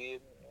Weebie, you feel me?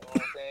 You know what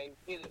I'm saying? You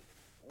feel it?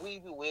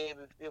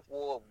 Weebie, Fifth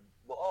Ward,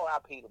 but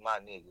R.I.P to my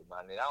nigga,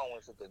 my nigga. I don't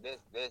want to say, cause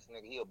this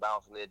nigga, he a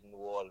bounce legend, New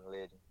Orleans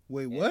legend.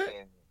 Wait, what?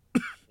 And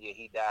yeah,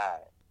 he died.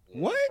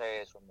 Yeah, What? He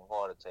passed from a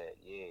heart attack.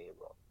 Yeah,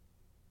 bro.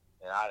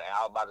 And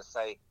I was about to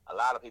say, a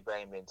lot of people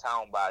ain't been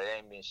talking about it,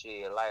 ain't been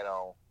shed light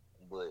on,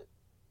 but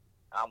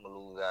I'm gonna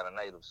lose out a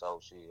native, so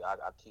shit. I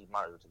keep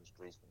my ear to the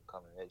streets from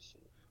coming to that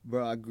shit.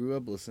 Bro, I grew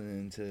up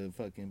listening to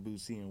fucking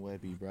Boosie and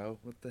Webbie, bro.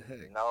 What the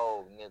heck?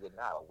 No, nigga,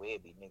 not a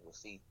Webbie, nigga.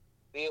 See,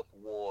 Fifth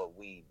Ward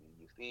Weebie,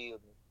 you feel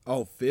me?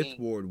 Oh, Fifth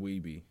Ward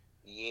Weebie.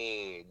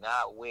 Yeah,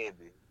 not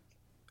Webbie.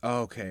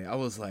 Okay, I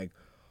was like,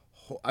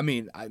 I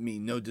mean,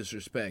 no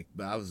disrespect,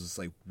 but I was just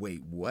like,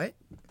 wait, what?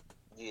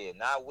 Yeah,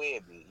 not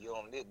Webbie. You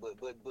know,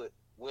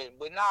 but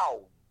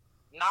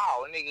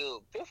no,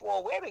 nigga, Fifth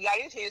Ward Webbie got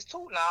his hits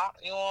too now.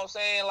 You know what I'm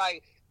saying?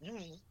 Like you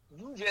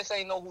just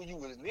ain't know who you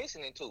was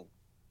listening to.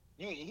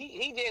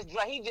 He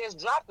just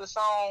dropped the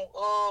song.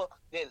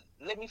 That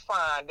let me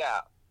find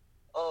out.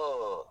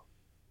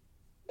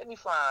 Let me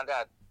find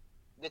out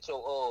that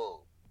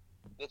your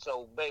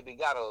baby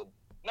got a.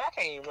 Man, I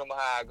can't even remember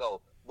how it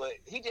go. But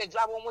he just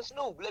dropped one with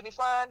Snoop. Let me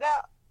find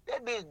out.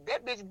 That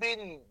bitch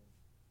been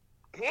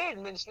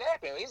been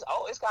snapping. It's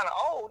kind of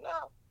old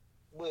now,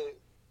 but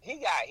he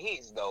got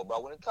hits though, bro.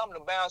 When it comes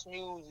to bounce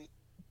music,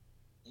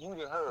 you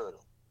done heard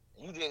him.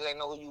 You just ain't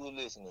know who you was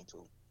listening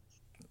to.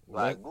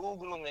 Like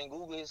Google him and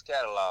Google his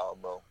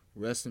catalog, bro.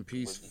 Rest in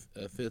peace,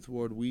 Fifth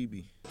Ward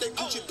Weebie. They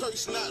Gucci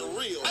purse not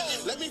real.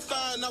 Let me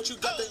find out you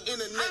got the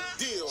internet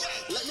deal.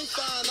 Let me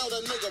find out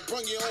a nigga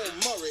bring your own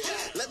Murray.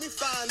 Let me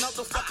find out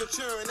the fucking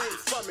churn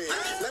ain't from me.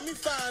 Let me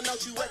find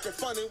out you acting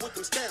funny with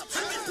them stamps.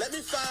 Let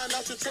me find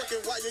out you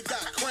twerking while you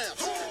got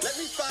cramps. Let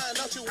me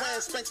find out you wearing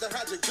Spanx to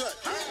hide your gut.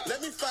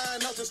 Let me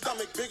find out your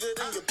stomach bigger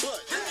than your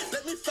butt.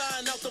 Let me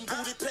find out them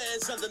booty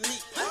pads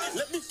underneath.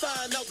 Let me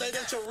find out that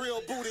ain't your real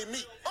booty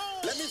meat.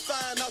 Let me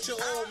find out your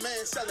old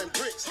man selling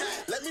bricks.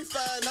 Let me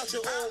find out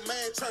your old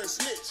man turn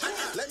snitch.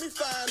 Let me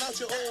find out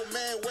your old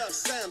man wear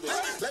sandals.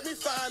 Let me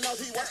find out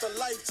he watch the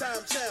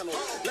Lifetime channel.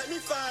 Let me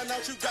find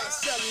out you got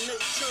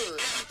 7-8 children.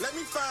 Let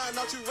me find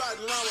out you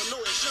riding around with no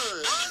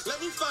insurance.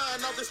 Let me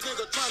find out this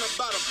nigga trying to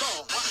buy the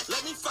ball.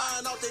 Let me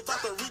find out they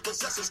about to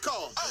repossess his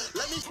car.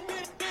 Let me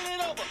bend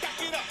it over,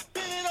 back it up,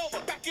 bend it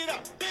over, back it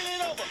up, bend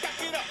it over, back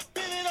it up,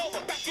 bend it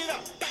over, back it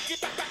up, back it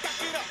up, back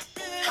it up,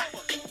 bend it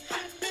over.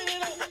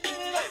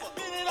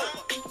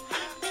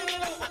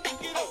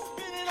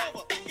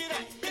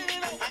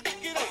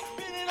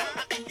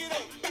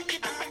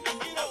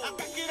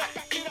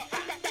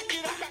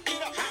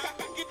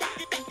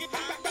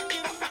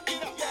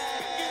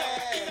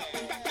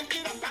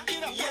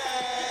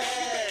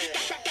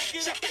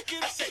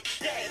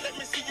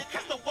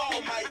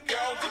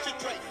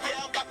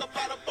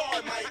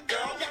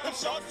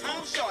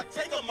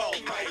 Take them all,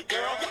 my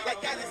girl. Like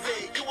I just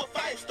said, you a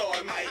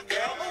 5-star, my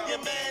girl. Your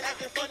man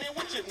acting funny,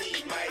 what you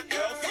need, my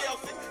girl?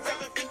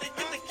 CL6750,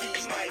 get the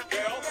keys, my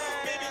girl.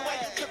 Baby, why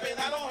you tripping?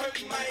 I don't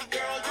hurt, my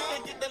girl. You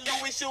can get the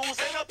Louis shoes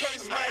and a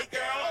purse, my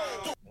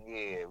girl.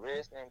 Yeah,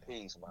 rest in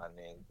peace, my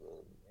nigga.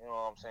 You know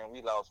what I'm saying?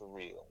 We lost a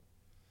real.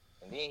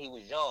 And then he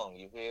was young,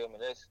 you feel me?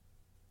 That's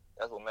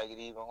what make it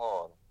even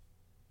harder.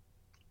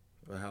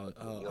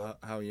 Well,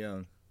 how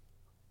young?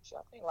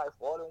 I think like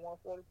 41,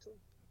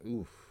 42.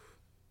 Oof.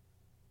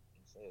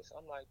 Yeah,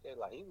 something like that.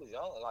 Like he was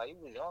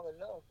young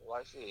enough.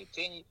 Like shit,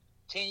 10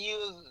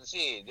 years.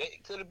 Shit, that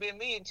could have been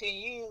me in 10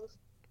 years.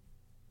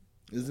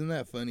 Isn't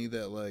that funny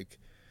that like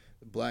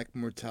the black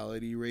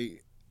mortality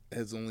rate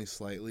has only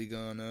slightly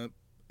gone up?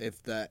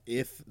 If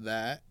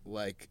that,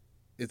 like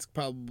it's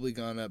probably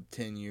gone up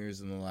 10 years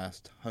in the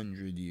last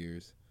 100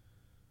 years.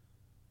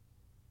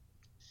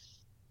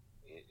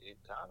 It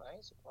kind of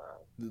ain't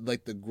surprised.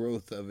 Like the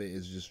growth of it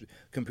is just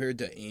compared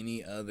to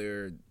any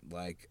other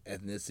like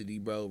ethnicity,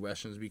 bro.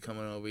 Russians be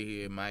coming over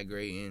here,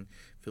 migrating.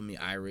 Feel me?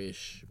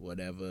 Irish,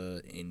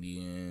 whatever,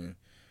 Indian,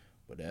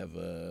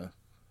 whatever.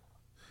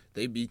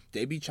 They be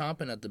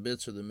chomping at the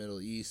bits for the Middle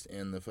East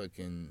and the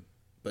fucking.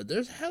 But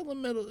there's hella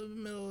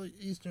Middle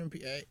Eastern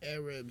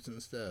Arabs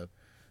and stuff.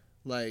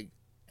 Like,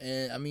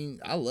 and I mean,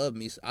 I love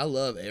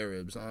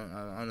Arabs.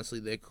 Honestly,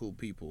 they're cool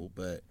people,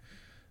 but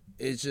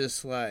it's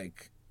just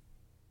like.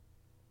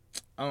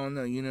 I don't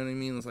know, you know what I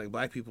mean? It's like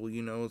black people,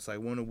 you know, it's like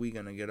when are we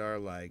gonna get our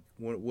like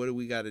what do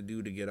we gotta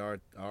do to get our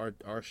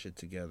shit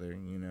together,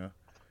 you know?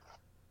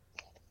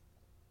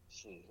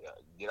 Shit,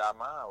 get our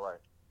mind right.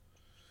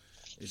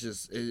 It's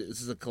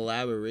just a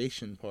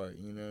collaboration part,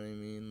 you know what I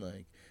mean?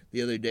 Like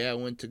the other day I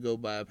went to go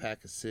buy a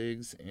pack of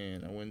cigs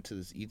and I went to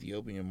this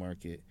Ethiopian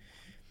market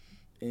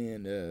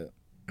and the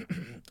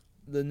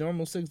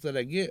normal cigs that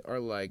I get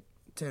are like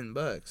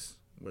 $10,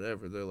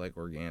 whatever. They're like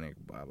organic,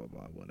 blah blah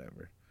blah,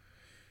 whatever.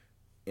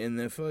 And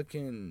there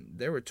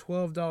were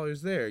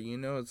 $12 there, you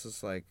know? It's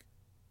just like,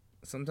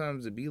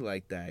 sometimes it be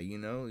like that, you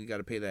know? You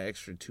gotta pay that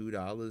extra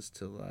 $2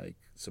 to, like,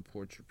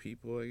 support your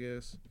people, I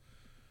guess.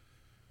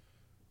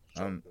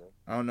 I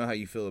don't know how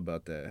you feel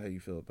about that. How you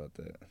feel about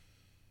that?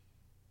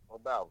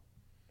 What about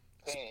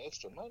paying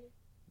extra money?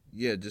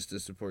 Yeah, just to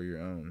support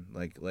your own.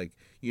 Like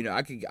you know,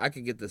 I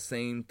could get the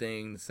same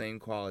thing, the same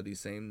quality,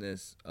 same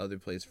this other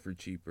place for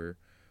cheaper,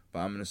 but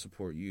I'm gonna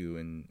support you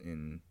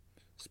and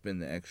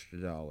spend the extra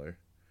dollar.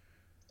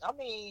 I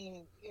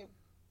mean,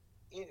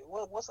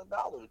 what's a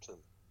dollar to?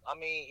 I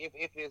mean,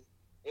 if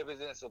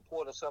it's in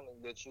support of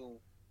something that you,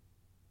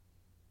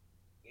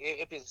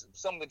 if it's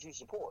something that you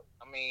support,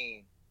 I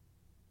mean,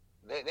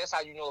 that's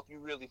how you know if you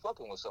really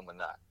fucking with someone or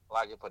not.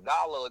 Like if a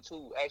dollar or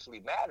two actually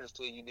matters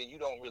to you, then you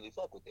don't really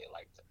fuck with it.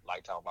 Like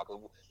talking about,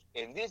 'cause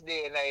in this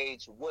day and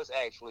age, what's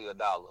actually a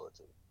dollar or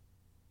two?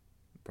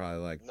 Probably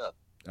like Nothing.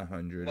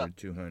 $100 or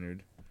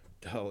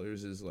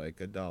 $200 is like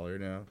 $1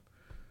 now.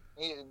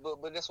 Yeah,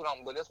 but that's what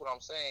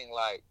I'm saying.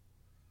 Like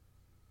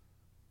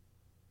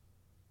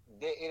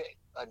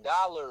a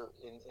dollar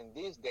in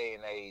this day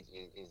and age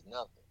is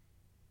nothing.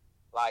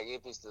 Like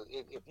if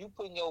you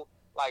put in your,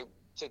 like,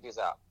 check this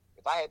out.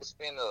 If I had to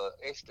spend an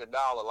extra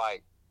dollar,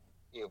 like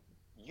if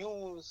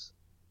you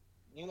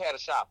had a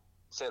shop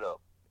set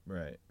up,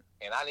 Right.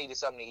 and I needed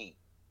something to eat,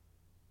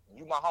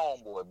 you my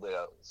homeboy, but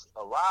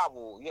a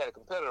rival, you had a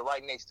competitor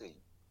right next to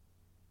you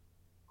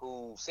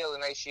who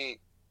selling that shit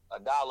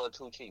 $1 or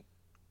 $2 cheap.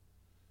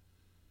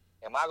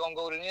 Am I gonna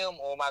go to them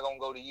or am I gonna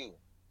go to you?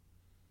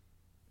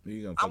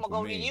 I'm gonna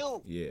go to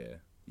you.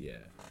 Yeah.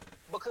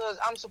 Because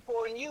I'm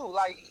supporting you.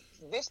 Like,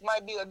 this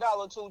might be $1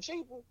 or $2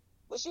 cheaper,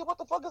 but shit, what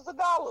the fuck is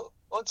 $1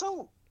 or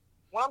 $2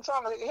 when I'm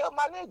trying to help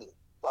my nigga?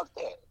 Fuck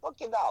that. Fuck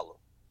your dollar.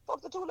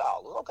 Fuck the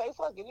 $2. Okay,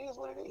 fuck it. It is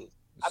what it is.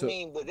 So, I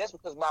mean, but that's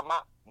because my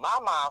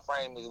mind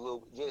frame is a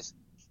little just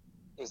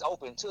is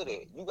open to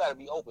that. You got to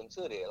be open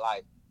to that.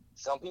 Like,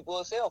 some people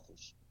are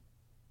selfish.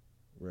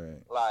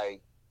 right.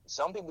 Like,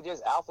 some people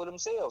just out for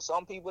themselves.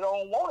 Some people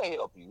don't want to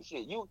help you.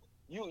 Shit, you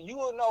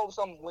will know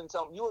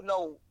you will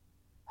know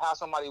how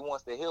somebody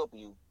wants to help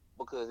you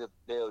because if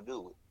they'll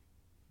do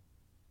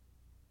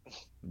it.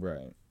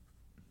 Right.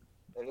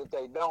 And if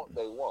they don't,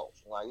 they won't.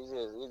 Like, it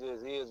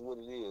just is what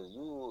it is.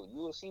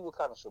 You'll see what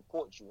kind of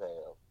support you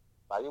have.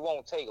 Like, it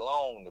won't take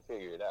long to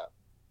figure it out.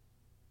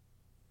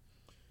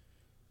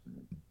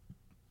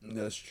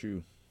 That's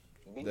true.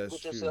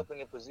 Put yourself in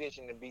a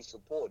position to be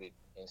supported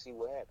and see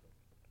what happens.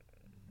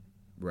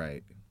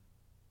 Right.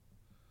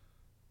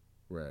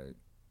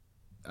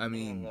 I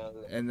mean,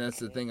 and that's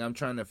the thing. I'm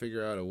trying to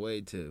figure out a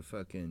way to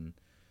fucking,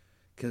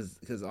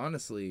 cause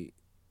honestly,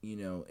 you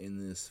know,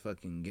 in this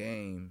fucking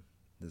game,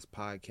 this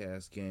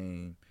podcast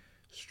game,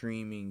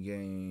 streaming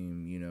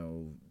game, you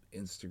know,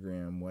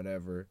 Instagram,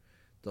 whatever.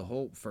 The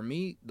whole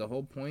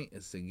point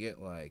is to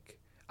get, like,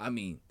 I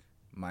mean,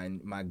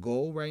 my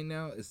goal right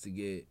now is to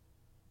get,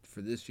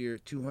 for this year,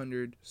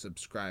 200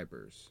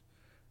 subscribers.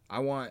 I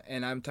want,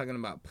 and I'm talking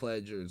about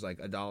pledgers, like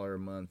 $1 a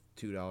month,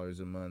 $2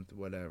 a month,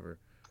 whatever.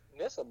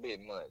 That's a bit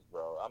much,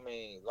 bro. I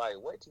mean, like,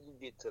 wait till you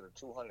get to the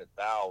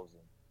 200,000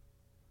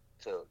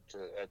 cause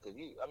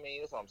you, I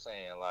mean, that's what I'm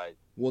saying. Like,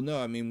 well, no,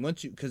 I mean,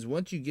 once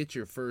you get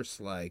your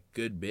first, like,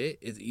 good bit,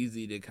 it's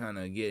easy to kind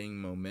of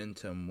getting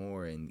momentum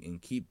more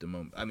and keep the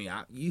momentum. I mean,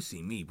 you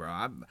see me, bro.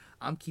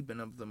 I'm keeping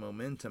up the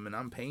momentum and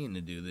I'm paying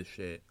to do this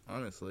shit,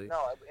 honestly.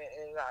 No,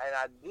 and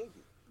I dig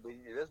it, but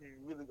that's what you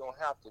really gonna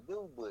have to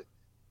do. But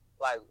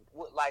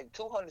like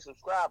 200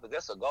 subscribers,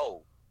 that's a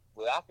goal.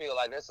 But I feel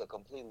like that's a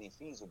completely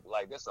feasible,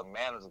 like that's a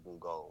manageable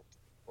goal.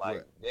 Like,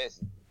 right.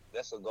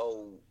 That's a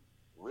goal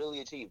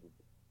really achievable.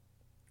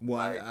 Well,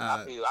 like,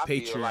 I feel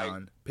like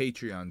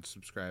Patreon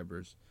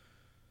subscribers,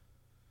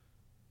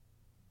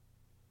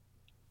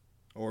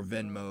 or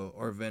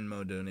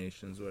Venmo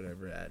donations,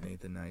 whatever. At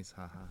Nathan Nice,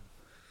 haha.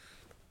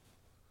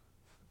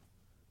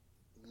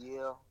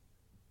 Yeah,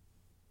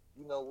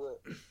 you know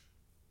what?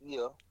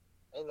 Yeah,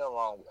 ain't nothing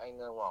wrong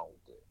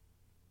with that.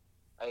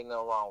 Ain't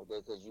nothing wrong with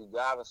that because you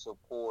gotta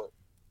support.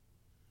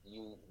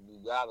 You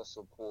gotta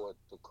support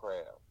the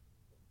craft.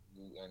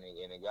 And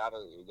it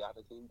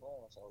gotta keep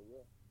going. So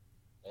yeah.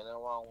 Ain't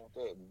nothing wrong with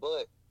that.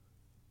 But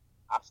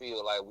I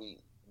feel like you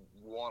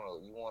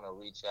wanna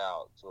reach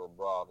out to a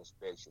broader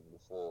spectrum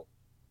before,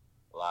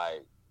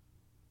 like,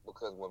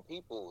 because when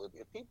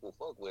if people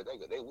fuck with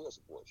it, they will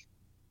support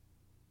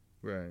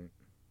you. Right.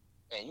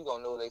 And you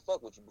gonna know they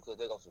fuck with you because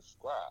they gonna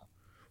subscribe.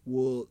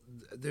 Well,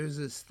 there's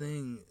this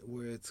thing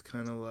where it's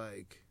kind of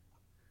like,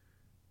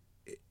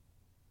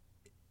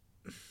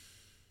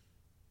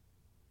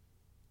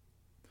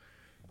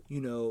 you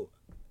know,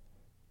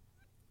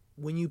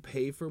 when you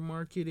pay for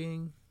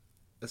marketing,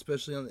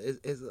 especially on,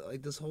 it's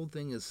like this whole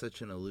thing is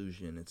such an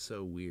illusion. It's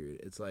so weird.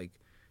 It's like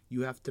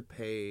you have to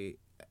pay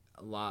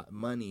a lot of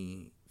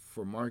money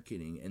for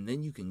marketing and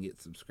then you can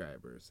get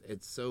subscribers.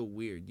 It's so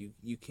weird.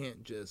 You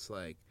can't just,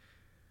 like,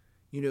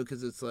 you know,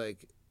 because it's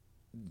like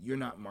you're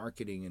not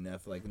marketing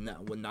enough, like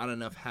not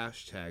enough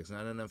hashtags,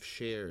 not enough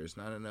shares,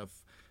 not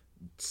enough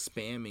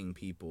spamming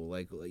people,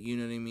 like, you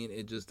know what I mean?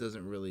 It just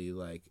doesn't really,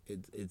 like,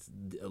 it's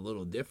a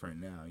little different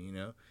now, you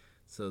know?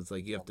 So it's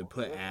like you have to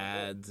put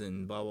ads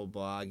and blah blah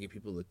blah, get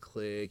people to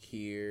click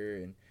here,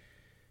 and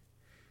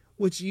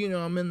which, you know,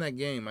 I'm in that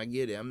game, I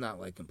get it, I'm not,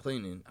 like,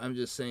 complaining, I'm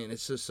just saying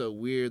it's just so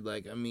weird.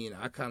 Like, I mean,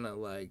 I kind of,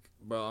 like,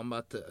 bro, I'm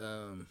about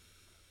to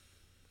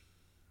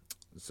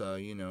So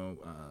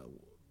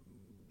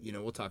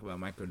we'll talk about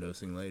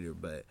microdosing later,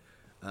 but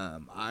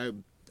I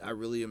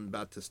really am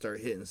about to start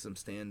hitting some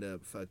stand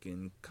up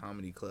fucking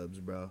comedy clubs,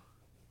 bro.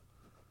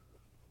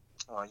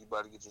 Oh, you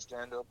about to get your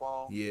stand up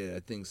on? Yeah, I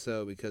think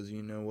so, because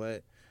you know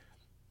what?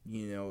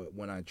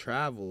 When I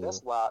travel,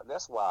 That's why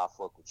I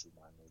fuck with you,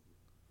 my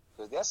nigga.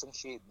 Cause that's some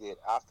shit that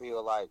I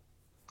feel like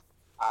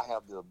I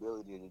have the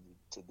ability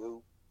to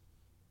do,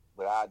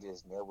 but I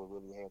just never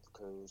really had the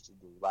courage to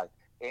do. Like,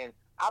 and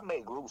I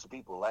make groups of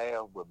people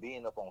laugh, but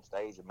being up on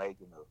stage and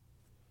making the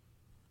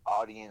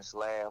audience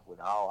laugh with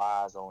all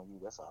eyes on you,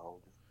 that's a whole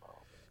different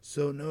problem.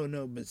 so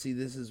no, but see,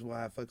 this is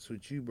why I fucks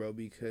with you, bro,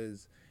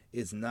 because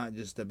it's not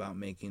just about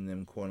making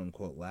them quote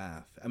unquote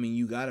laugh. I mean,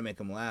 you got to make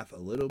them laugh a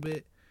little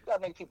bit. You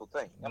gotta make people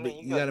think. I But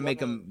mean, you got to make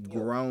them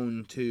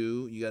groan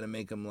too. You got to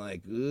make them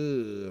like,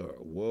 ugh, or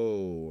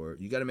whoa, or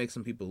you got to make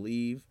some people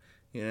leave.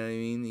 You know what I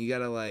mean? You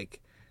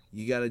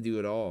got to do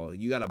it all.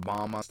 You got to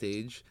bomb on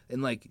stage,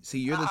 and like, see,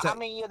 you're the type. I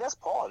mean, yeah, that's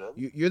part of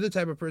it. You're the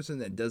type of person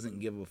that doesn't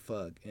give a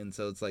fuck, and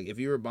so it's like if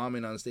you were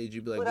bombing on stage,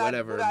 you'd be like,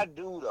 whatever. But I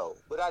do though.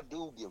 But I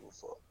do give a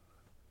fuck.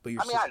 But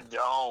you're I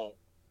don't.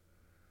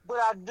 But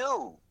I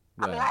do.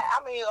 Right. I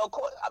mean, of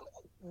course,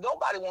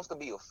 nobody wants to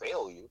be a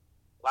failure.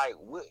 Like,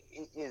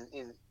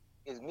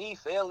 is me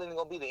failing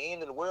gonna be the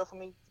end of the world for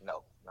me?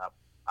 No, not.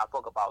 I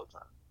fuck up all the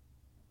time.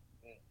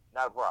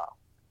 Not a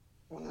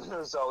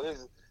problem. So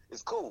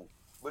it's cool.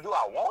 But do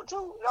I want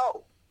to?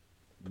 No.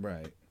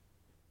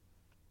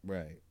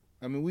 Right.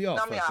 I mean, we all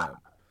fuck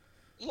up.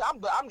 Yeah,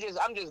 I'm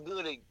just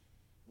good at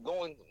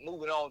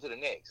moving on to the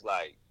next.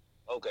 Like,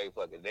 okay,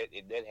 fuck it,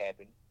 that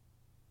happened.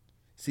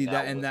 See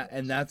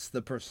and that's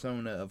the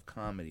persona of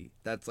comedy.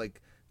 That's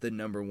like the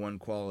number one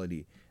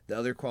quality. The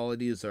other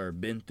qualities are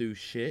been through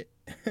shit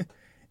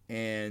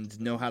and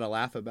know how to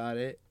laugh about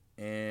it,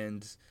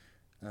 and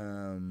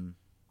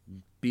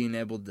being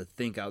able to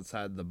think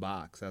outside the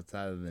box,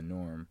 outside of the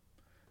norm.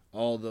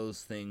 All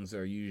those things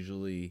are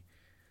usually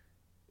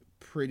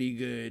pretty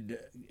good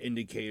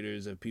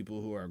indicators of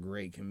people who are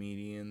great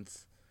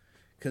comedians.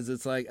 Because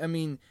it's like, I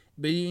mean,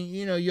 but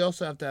you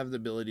also have to have the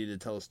ability to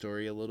tell a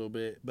story a little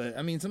bit. But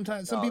I mean,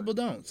 sometimes some people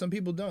don't. Some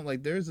people don't.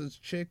 Like, there's this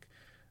chick,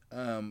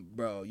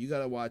 bro, you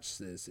gotta watch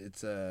this.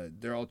 It's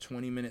they're all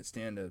 20-minute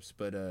stand-ups.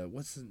 But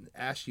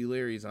Ashley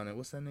Larry's on it.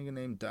 What's that nigga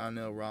named?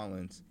 Donnell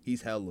Rollins.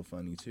 He's hella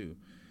funny too.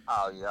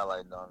 Oh yeah, I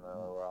like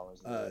Donnell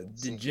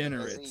Rollins.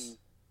 Degenerates.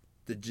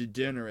 The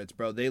Degenerates,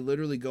 bro. They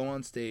literally go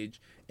on stage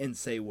and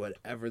say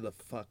whatever the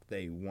fuck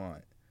they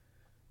want,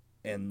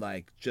 and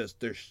like just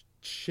they're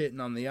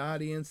shitting on the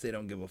audience. They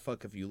don't give a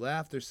fuck if you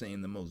laugh. They're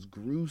saying the most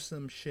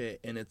gruesome shit,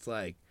 and it's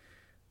like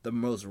the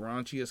most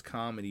raunchiest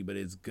comedy, but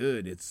it's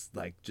good. It's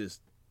like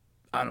just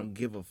I don't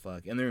give a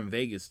fuck. And they're in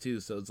Vegas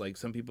too, so it's like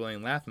some people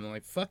ain't laughing. They're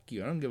like, fuck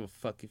you, I don't give a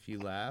fuck if you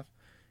laugh.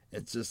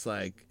 It's just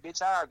like,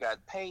 bitch, I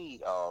got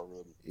paid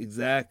already.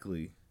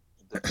 Exactly.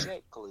 The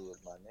check cleared,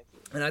 my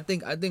nigga. And I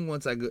think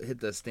once I hit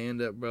the stand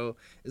up, bro,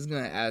 it's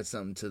gonna add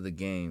something to the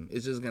game.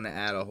 It's just gonna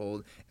add a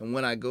whole. And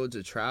when I go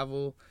to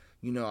travel,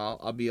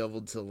 I'll be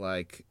able to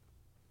like,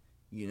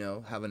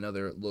 have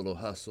another little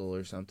hustle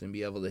or something.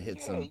 Be able to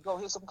hit some. Yeah, you go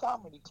hit some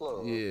comedy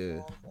clubs. Yeah. You know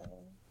what I'm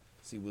saying?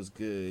 See what's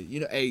good.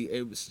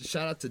 Hey,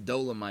 shout out to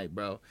Dolomite,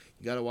 bro.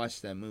 You gotta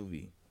watch that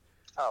movie.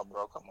 Oh,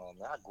 bro, come on,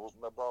 man. I grew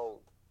up, bro.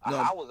 No.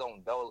 I was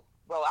on Dolomite.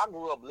 Bro, I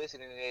grew up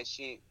listening to that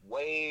shit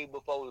way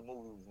before the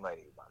movie was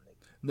made, my nigga.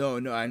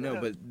 No, I know,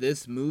 but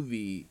this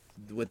movie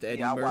with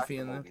Eddie Murphy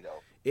in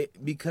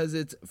it, because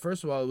it's,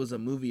 first of all, it was a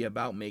movie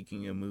about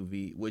making a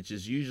movie, which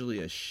is usually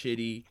a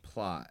shitty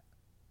plot.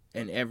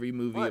 And every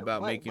movie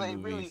about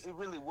making movies. It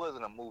really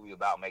wasn't a movie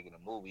about making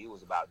a movie. It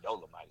was about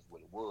Dolomite is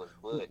what it was.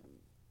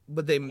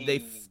 But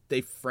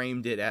they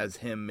framed it as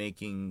him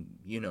making,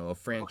 a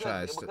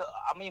franchise.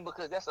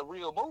 Because that's a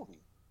real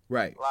movie.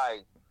 Right.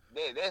 Like,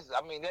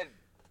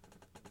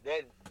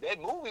 that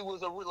movie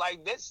was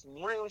that's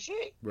real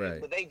shit.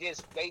 Right. But they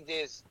just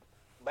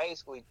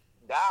basically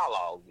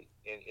dialogued it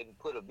and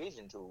put a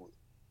vision to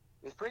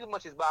it. It's pretty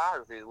much his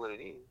biography is what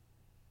it is.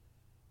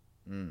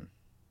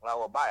 Like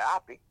a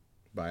biopic.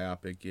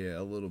 Biopic, yeah,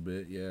 a little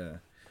bit, yeah.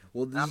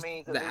 Well,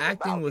 the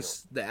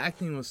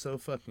acting was so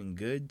fucking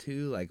good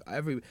too. Like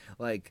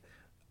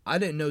I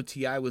didn't know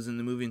T.I. was in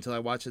the movie until I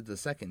watched it the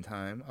second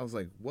time. I was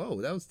like,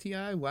 "Whoa, that was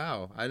T.I.?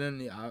 Wow!"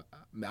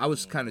 I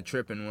was kind of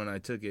tripping when I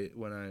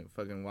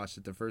fucking watched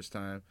it the first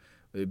time,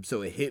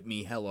 so it hit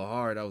me hella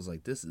hard. I was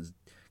like, "This is,"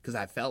 because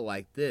I felt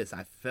like this.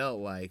 I felt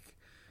like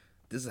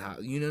this is how,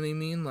 you know what I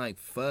mean? Like,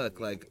 fuck,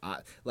 like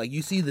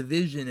you see the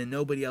vision and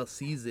nobody else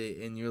sees it,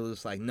 and you're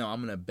just like, "No,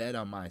 I'm gonna bet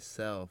on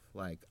myself."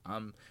 Like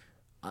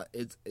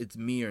it's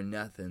me or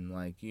nothing.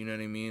 Like, you know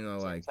what I mean? Or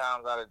like 10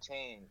 times out of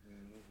 10,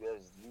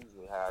 that's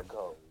usually how it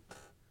goes.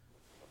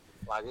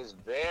 Like, it's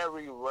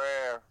very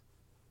rare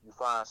you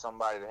find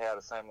somebody that have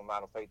the same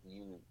amount of faith in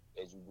you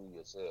as you do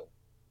yourself.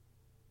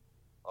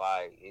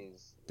 Like,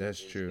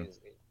 true.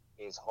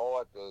 It's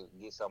hard to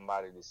get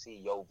somebody to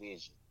see your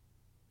vision.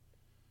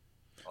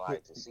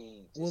 Like to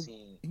see.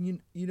 You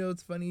know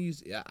it's funny.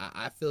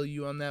 I feel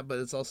you on that, but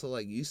it's also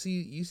like you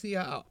see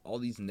how all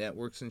these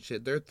networks and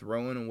shit, they're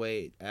throwing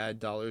away ad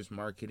dollars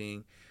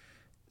marketing.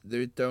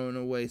 They're throwing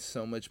away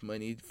so much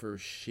money for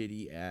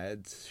shitty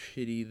ads,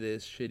 shitty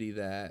this, shitty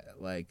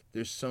that. Like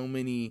there's so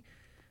many.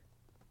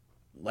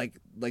 Like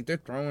they're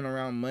throwing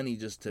around money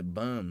just to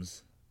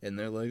bums, and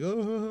they're like,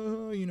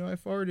 oh, you know, I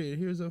farted.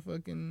 Here's a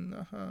fucking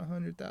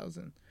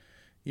 100,000.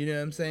 You know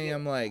what I'm saying? Yeah,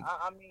 I'm like,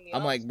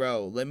 I'm like,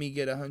 bro, let me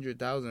get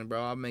 100,000,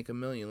 bro. I'll make $1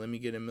 million. Let me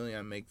get $1 million.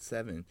 I make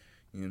 7.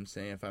 You know what I'm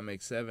saying? If I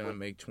make 7, I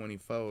make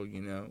 24.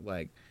 You know,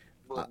 like.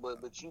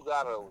 But you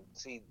gotta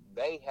see.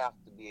 They have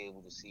to be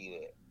able to see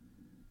that.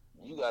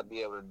 You gotta be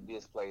able to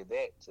display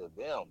that to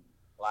them.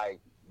 Like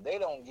they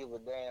don't give a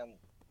damn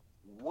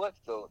what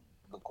the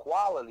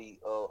quality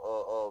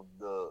of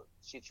the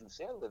shit you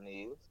selling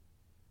is.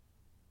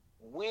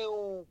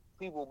 Will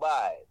people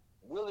buy it?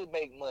 Will it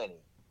make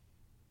money?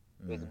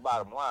 It's the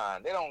bottom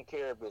line. They don't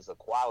care if it's a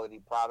quality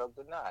product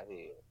or not.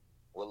 Here,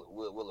 will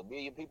 1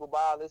 million people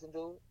buy or listen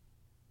to it?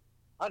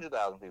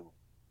 100,000 people,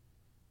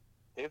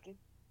 50,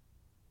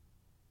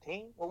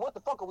 10. Well, what the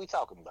fuck are we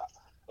talking about?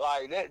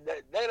 Like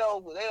they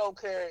don't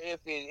care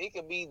if it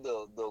could be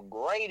the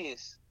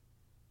greatest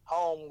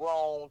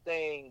homegrown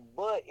thing,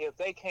 but if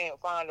they can't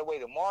find a way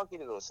to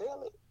market it or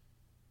sell it,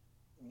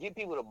 get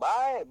people to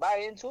buy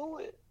into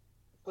it,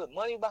 put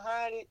money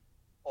behind it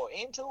or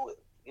into it,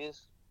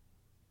 it's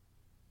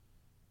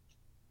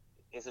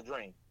a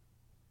dream.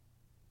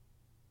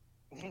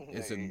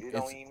 It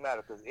don't even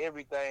matter because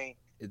everything,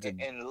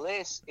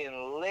 unless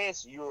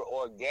you're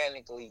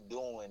organically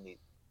doing it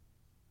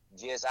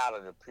just out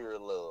of the pure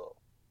love.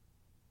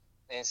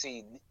 And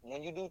see,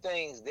 when you do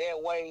things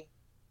that way,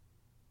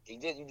 you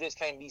just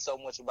can't be so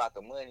much about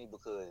the money,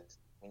 because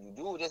when you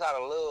do it just out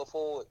of love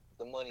for it,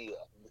 the money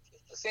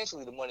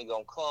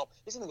gonna come.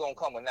 It's either gonna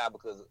come or not,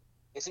 because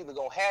it's either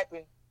gonna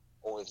happen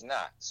or it's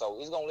not. So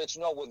it's gonna let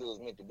you know whether it was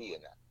meant to be or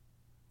not.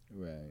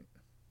 Right.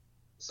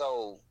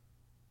 So,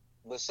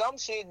 but some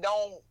shit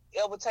don't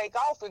ever take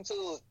off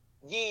until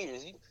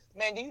years.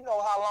 Man, do you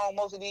know how long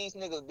most of these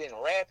niggas been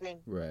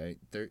rapping? Right.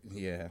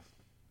 Yeah.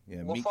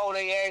 Before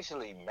they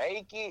actually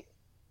make it.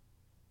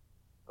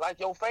 Like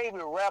your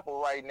favorite rapper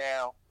right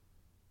now,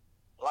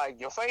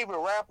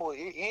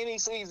 any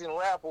seasoned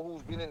rapper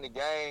who's been in the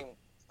game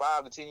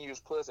 5 to 10 years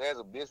plus as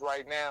of this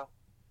right now,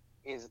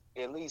 is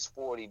at least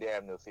 40,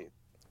 damn near 50.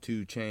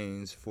 2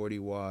 Chainz, 40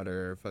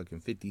 Water,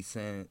 fucking 50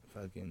 Cent,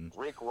 fucking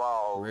Rick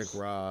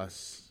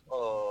Ross.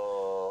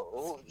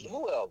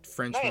 Who else?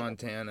 French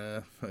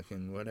Montana,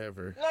 fucking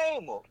whatever.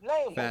 Name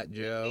them. Fat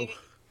Joe.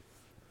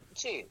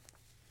 Shit.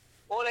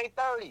 Or they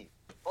 30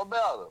 or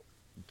better.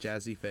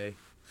 Jazzy Faye.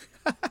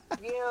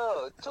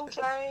 Yeah, 2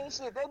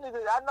 Chainz. Shit, that nigga,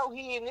 I know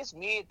he in his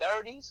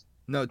mid-30s.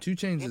 No, 2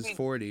 Chainz is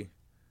 40.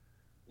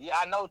 Yeah,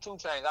 I know 2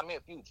 Chainz. I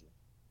meant Future.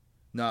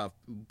 No,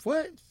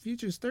 what?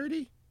 Future's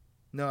 30?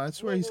 No, I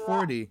swear he's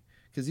 40.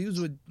 Because he was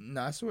with...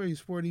 No, I swear he's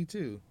 40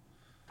 too.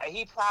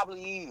 He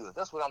probably is.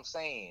 That's what I'm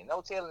saying.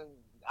 No telling...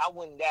 I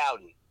wouldn't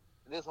doubt it.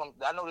 This one,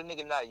 I know the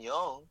nigga not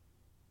young.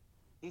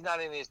 He's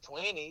not in his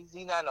 20s.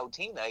 He's not no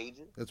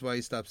teenager. That's why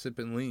he stopped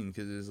sipping lean,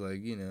 because it's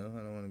like, you know, I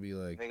don't want to be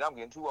like... Nigga, I'm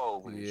getting too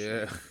old for this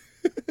shit.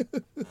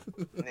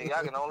 Nigga,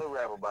 I can only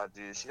rap about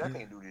this shit. I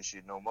can't do this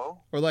shit no more.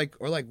 Or like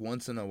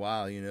once in a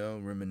while, you know,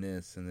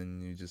 reminisce, and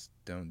then you just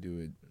don't do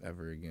it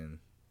ever again.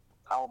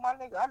 Oh, my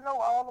nigga, I know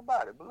all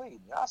about it. Believe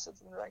me. I sip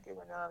some drink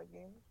every now and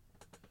again.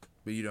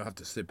 But you don't have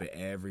to sip it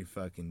every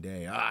fucking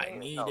day. Oh, I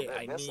need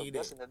it.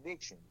 That's an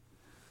addiction.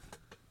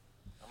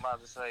 I'm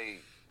about to say,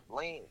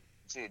 lean,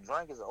 shit,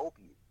 drink is an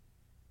opiate.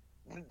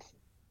 Right.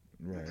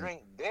 You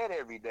drink that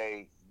every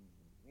day,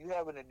 you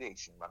have an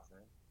addiction, my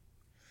friend.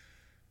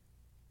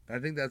 I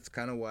think that's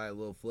kind of why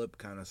Lil Flip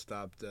kind of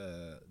stopped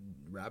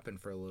rapping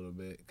for a little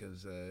bit,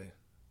 because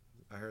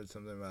I heard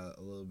something about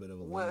a little bit of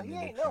a Well, he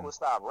ain't addiction. never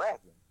stopped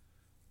rapping.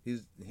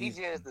 He's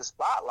just, the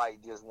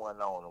spotlight just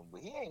wasn't on him,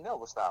 but he ain't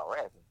never stopped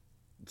rapping.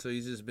 So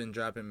he's just been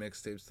dropping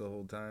mixtapes the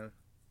whole time?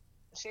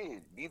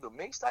 Shit, either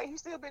mixtape, he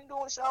still been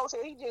doing shows.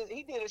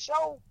 He did a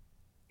show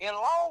in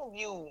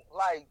Longview,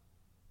 like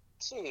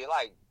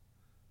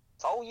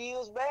 4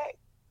 years back.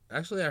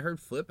 Actually, I heard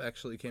Flip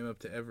actually came up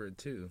to Everett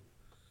too.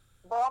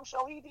 Bro, I'm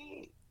sure he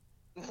did.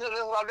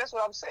 That's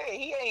what I'm saying.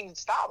 He ain't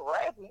stopped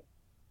rapping.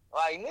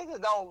 Like,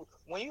 niggas don't,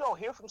 when you don't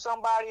hear from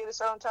somebody at a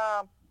certain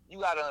time, you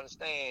gotta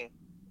understand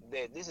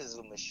that this is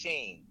a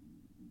machine.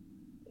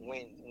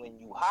 When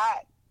you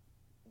hot,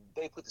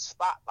 they put the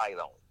spotlight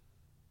on it.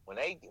 When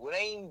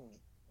they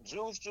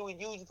juiced you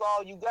and used you for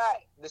all you got,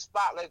 the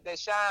spotlight, that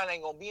shine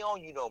ain't gonna be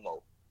on you no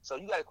more. So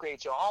you gotta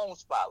create your own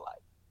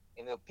spotlight.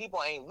 And if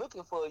people ain't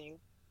looking for you,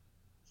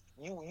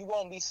 you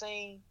won't be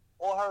seen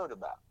or heard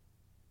about.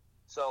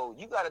 So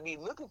you gotta be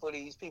looking for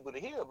these people to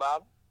hear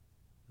about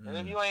them. And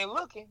if you ain't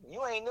looking,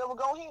 you ain't never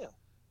gonna hear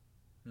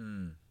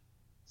them.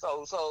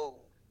 So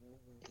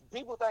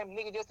people think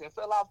nigga just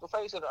fell off the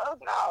face of the earth.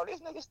 No, this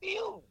nigga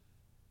still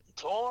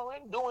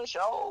touring, doing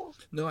shows.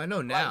 No, I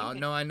know now. Like,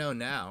 No, I know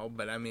now.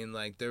 But I mean,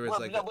 like there was well,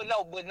 like. no,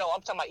 but no.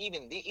 I'm talking about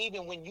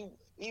even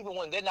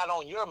when they're not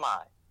on your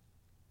mind.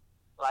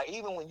 Like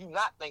even when you're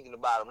not thinking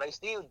about them, they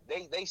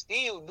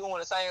still doing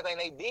the same thing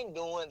they've been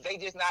doing. They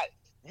just not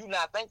you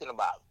not thinking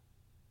about them.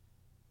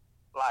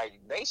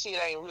 Like they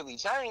shit ain't really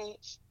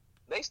changed.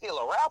 They still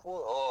a rapper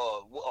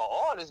or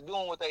artist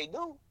doing what they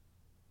do.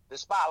 The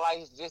spotlight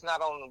is just not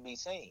on them to be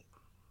seen.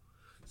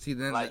 See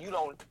then, like you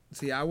don't.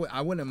 See, I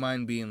wouldn't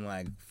mind being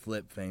like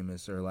Flip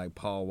famous or like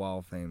Paul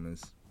Wall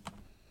famous.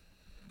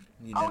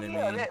 You know what I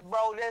mean?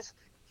 That's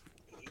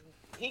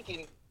he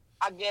can.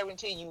 I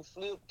guarantee you,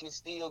 Flip can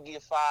still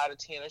get 5 to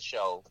 10 a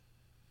show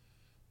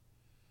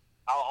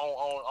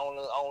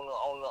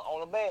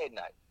on a bad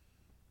night.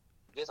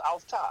 Just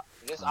off top,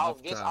 just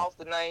off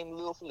the name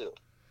Lil Flip.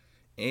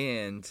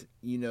 And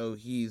you know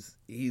he's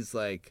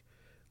like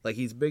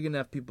he's big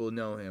enough people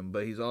know him,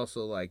 but he's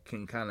also like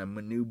can kind of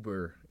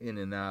maneuver in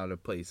and out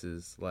of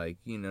places. Like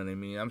you know what I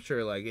mean? I'm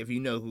sure like if you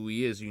know who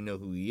he is, you know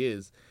who he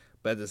is.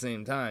 But at the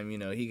same time, you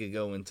know he could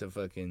go into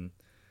fucking.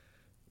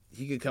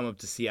 He could come up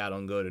to Seattle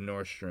and go to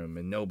Nordstrom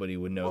and nobody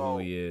would know who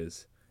he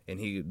is, and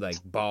he could like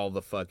ball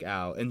the fuck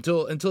out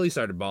until he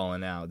started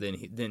balling out. Then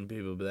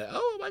people would be like,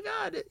 "Oh my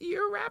God,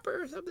 you're a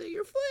rapper or something.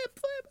 You're Flip."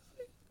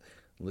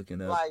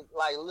 Looking up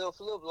like Lil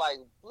Flip,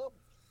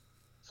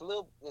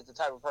 Flip is the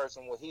type of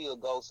person where he'll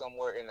go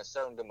somewhere and a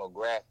certain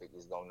demographic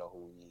is gonna know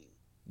who he is.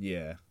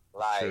 Yeah,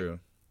 like true.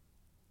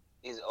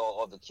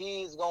 Are the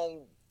kids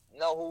gonna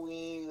know who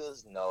he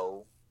is?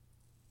 No.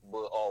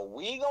 But are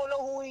we gonna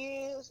know who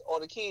he is? Or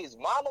the kid's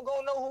mama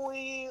gonna know who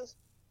he is?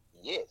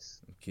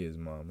 Yes. Kid's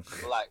mama.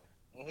 Like,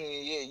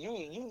 yeah,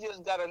 you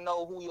just gotta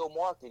know who your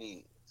market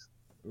is.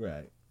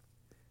 Right.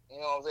 You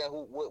know what I'm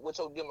saying? What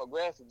your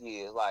demographic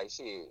is. Like,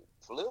 shit,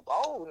 Flip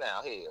old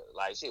now here.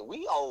 Like, shit,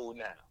 we old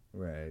now.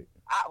 Right.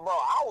 I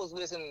was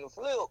listening to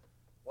Flip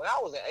when I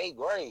was in 8th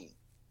grade,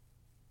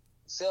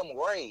 7th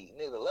grade,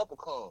 nigga,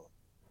 Leprechaun.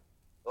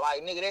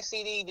 Like, nigga, that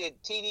CD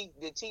that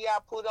T.I.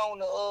 put on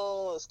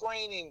the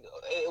screen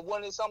at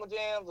one of the summer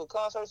jams or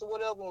concerts or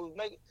whatever, was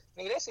making,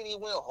 nigga, that CD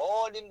went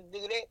hard,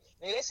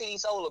 that CD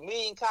sold 1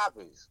 million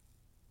copies.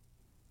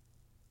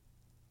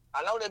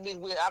 I know that bitch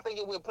went, I think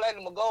it went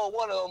platinum or gold,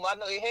 one of them. I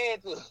know it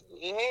had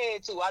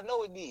to. I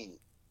know it did.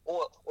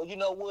 Or you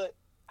know what?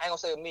 I ain't gonna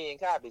say 1 million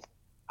copies.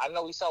 I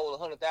know he sold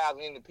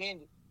 100,000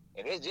 independent,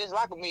 and it's just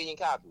like 1 million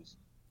copies.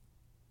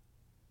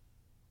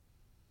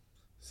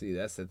 See,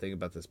 that's the thing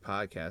about this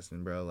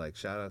podcasting, bro. Like,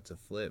 shout out to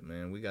Flip,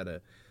 man.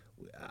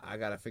 I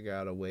gotta figure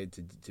out a way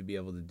to be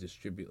able to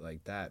distribute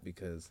like that,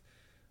 because,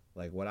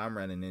 like, what I'm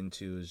running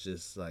into is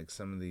just like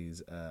some of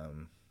these,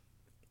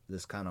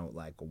 this kind of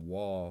like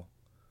wall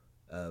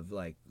of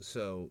like,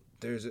 so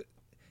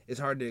it's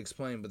hard to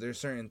explain, but there's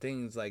certain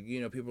things like, you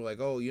know, people are like,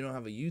 oh, you don't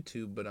have a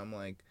YouTube, but I'm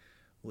like,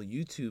 well,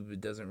 YouTube,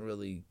 it doesn't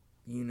really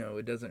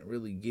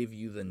give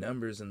you the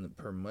numbers and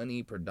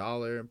per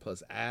dollar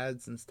plus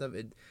ads and stuff.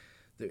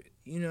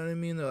 You know what I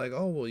mean? They're like,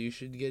 oh, well, you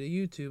should get a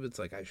YouTube. It's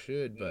like, I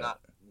should, but...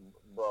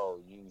 Bro,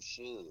 you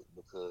should,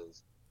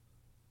 because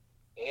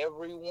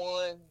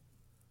everyone...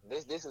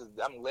 This is...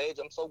 I'm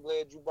so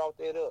glad you brought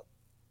that up,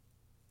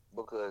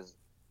 because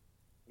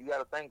you got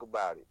to think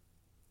about it.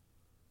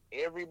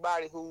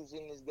 Everybody who's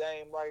in this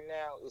game right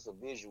now is a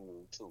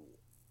visual to it.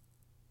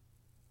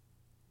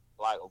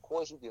 Like, of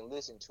course, you can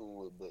listen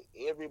to it, but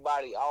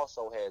everybody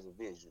also has a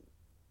visual.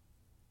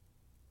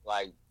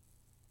 Like,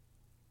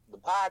 the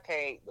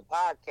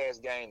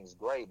podcast game is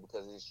great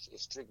because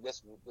it's strict.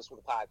 That's what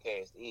a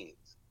podcast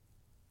is.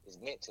 It's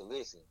meant to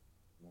listen,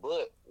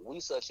 but we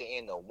such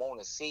in the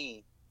want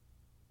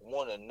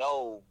to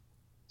know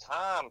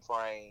time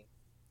frame.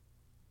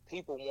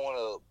 People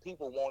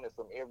want it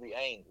from every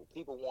angle.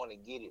 People want to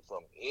get it from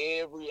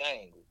every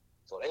angle.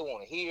 So they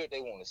want to hear it. They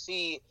want to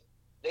see it.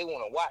 They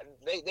want to watch.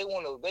 They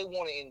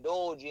want to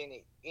indulge in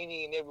it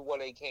any and every way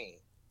they can.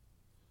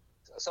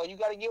 So you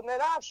got to give them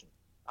that option.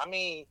 I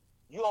mean,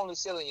 you only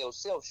selling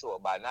yourself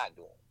short by not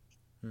doing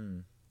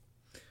it.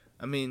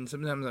 I mean,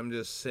 sometimes I'm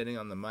just sitting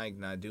on the mic,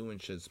 not doing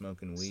shit,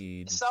 smoking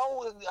weed.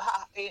 So,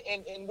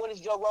 and what is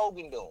Joe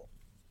Rogan doing?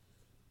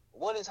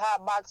 What is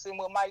hot boxing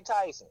with Mike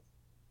Tyson?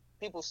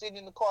 People sitting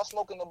in the car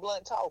smoking the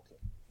blunt, talking.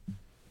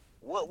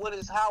 What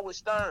is Howard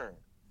Stern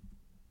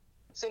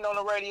sitting on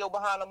the radio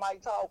behind the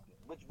mic talking?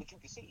 But you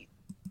can see it.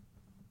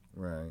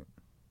 Right.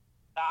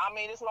 I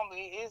mean, this one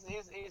is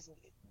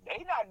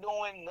they not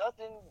doing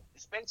nothing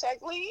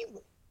spectacular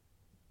either.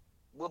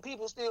 But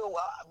people still,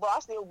 bro, I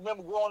still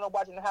remember growing up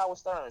watching the Howard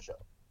Stern show.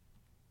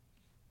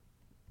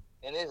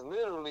 And it's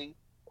literally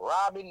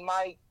Robin,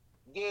 Mike,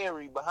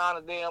 Gary behind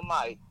the damn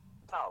mic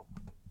talking.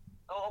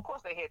 Oh, of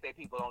course they had their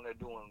people on there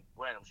doing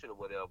random shit or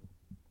whatever.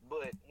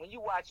 But when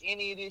you watch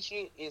any of this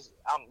shit, you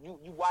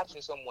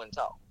watching someone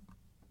talk.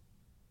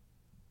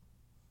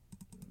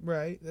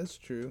 Right, that's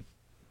true.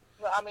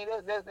 I mean,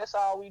 that's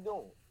all we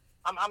doing.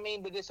 I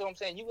mean, but this is what I'm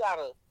saying. You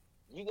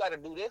gotta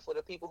do that for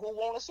the people who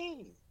want to see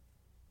you.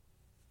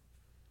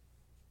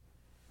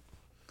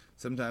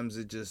 Sometimes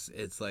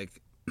it's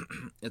like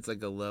it's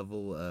like a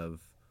level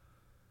of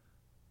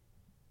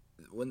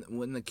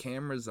when the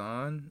camera's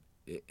on,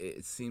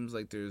 it seems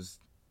like there's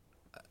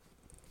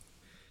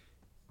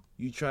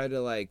you try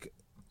to like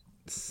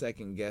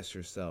second guess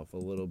yourself a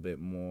little bit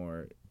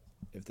more,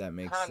 if that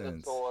makes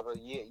sense. Sort of,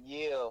 yeah,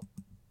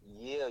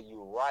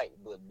 you're right,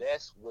 but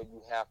that's where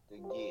you have to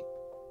get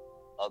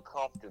a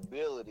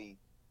comfortability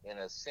and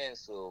a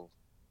sense of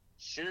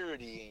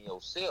surety in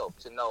yourself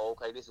to know,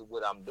 okay, this is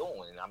what I'm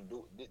doing, and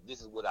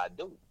this is what I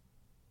do.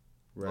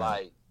 Right.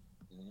 Like,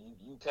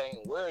 you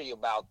can't worry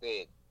about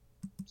that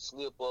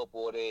slip up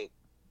or that.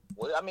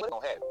 Well, I mean, it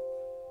don't happen.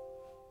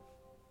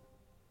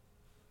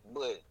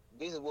 But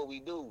this is what we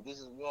do. This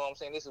is, you know what I'm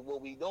saying? This is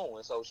what we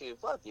doing. So shit,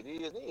 fuck it.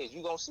 It is.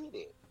 You gonna see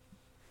that.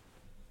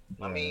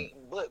 Right. I mean,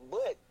 but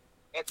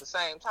at the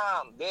same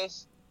time,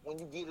 that's when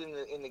you get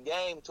in the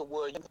game to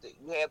where you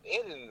have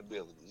editing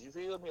abilities. You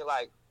feel me?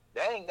 Like,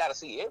 they ain't gotta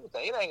see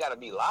everything. It ain't gotta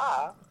be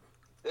live.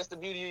 That's the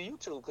beauty of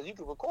YouTube, because you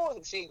can record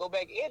some shit, go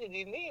back, edit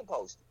it, and then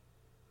post it.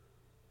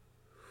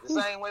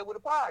 The same way with a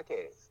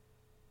podcast.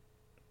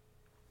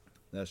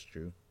 That's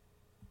true.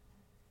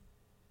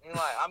 You know,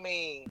 like, I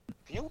mean,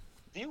 few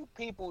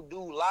people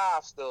do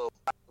live stuff.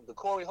 The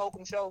Corey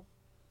Holcomb show,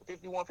 the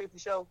 5150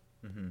 show,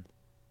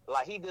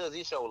 like, he does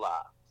his show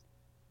live.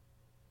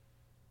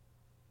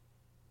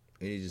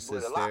 And he just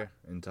sits there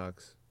and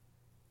talks.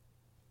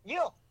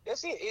 Yeah,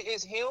 that's it.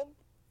 It's him.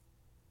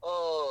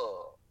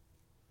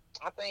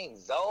 I think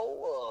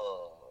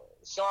Zoe,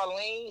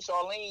 Charlene,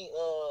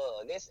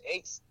 that's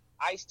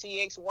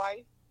Ice-T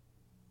ex-wife.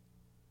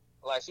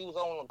 Like, she was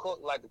on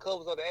the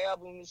covers of the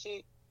album and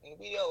shit. And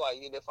video,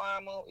 like, the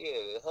fine mom,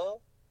 her.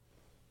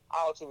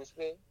 All to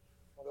respect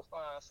for the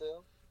fine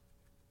self.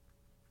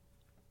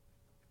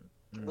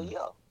 But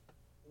yeah,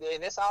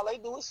 and that's all they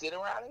do is sit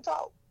around and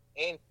talk.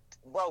 And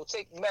bro,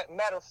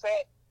 matter of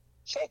fact,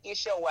 check his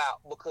show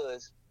out,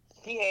 because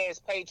he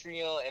has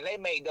Patreon and they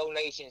make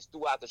donations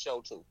throughout the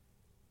show too.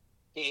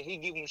 He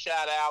give them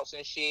shout outs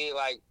and shit,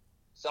 like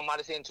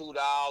somebody send $2, you know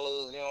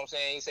what I'm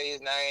saying? He say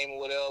his name or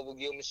whatever, we'll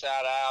give him a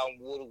shout out,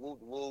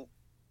 whoop.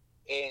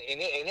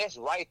 And that's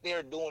right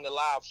there doing the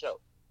live show.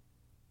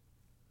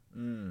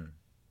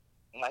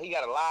 Like, he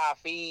got a live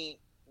feed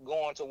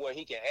going to where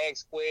he can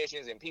ask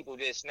questions and people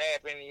just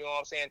snapping, you know what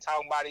I'm saying,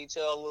 talking about each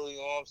other, you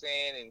know what I'm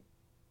saying, and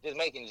just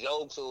making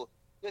jokes or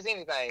just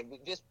anything,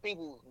 just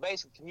people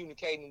basically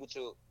communicating with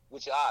your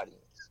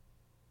audience.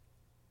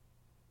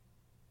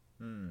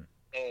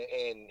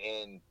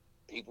 And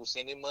people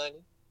sending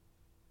money,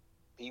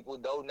 people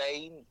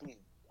donating,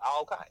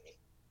 all kinds,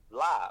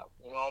 live,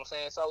 you know what I'm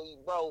saying? So,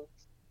 bro,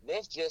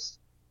 that's just,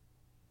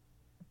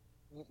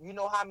 you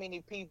know how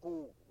many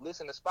people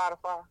listen to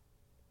Spotify?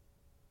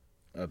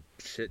 A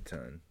shit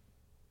ton.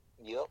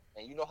 Yep.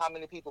 And you know how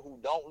many people who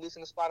don't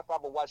listen to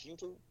Spotify but watch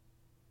YouTube?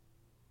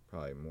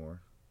 Probably more.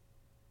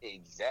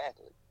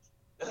 Exactly.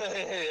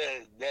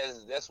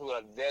 that's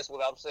what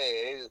I'm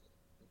saying.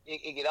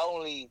 It can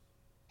only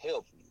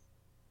help you.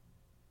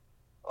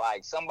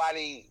 Like,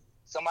 somebody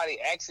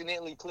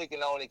accidentally clicking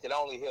on it can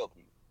only help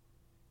you.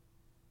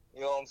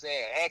 You know what I'm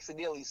saying?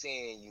 Accidentally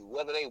seeing you,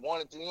 whether they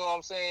wanted to, you know what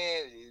I'm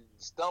saying?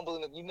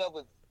 Stumbling, you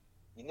never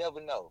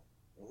know.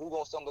 Who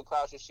gonna stumble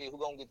across your shit? Who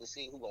gonna get to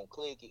see it? Who gonna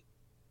click it?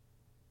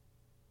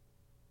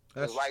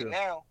 That's right true.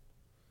 Now,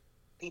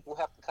 people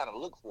have to kind of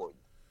look for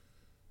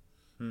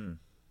you.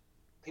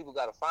 People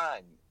gotta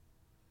find you.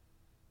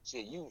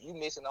 Shit, you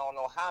missing I don't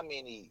know how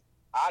many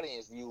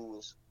audience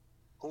viewers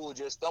who will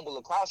just stumble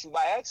across you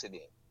by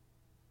accident.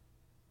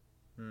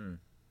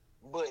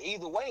 But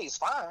either way, it's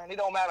fine. It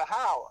don't matter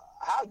how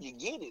you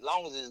get it,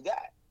 long as it's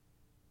got.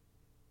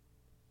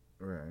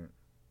 Right.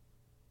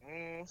 You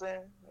know what I'm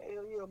saying?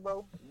 Hell yeah,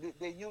 bro.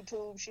 The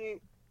YouTube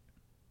shit,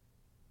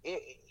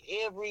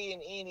 every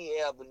and any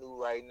avenue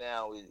right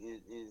now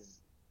is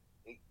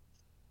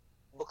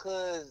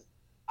because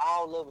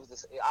all of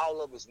it's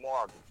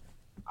marketing.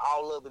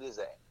 All of it is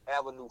an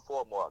avenue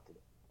for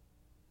marketing.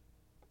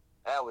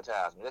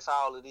 Advertisement. That's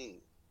all it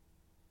is.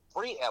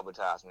 Free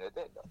advertisement at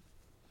that, though.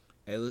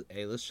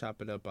 Hey, let's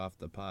chop it up off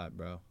the pod,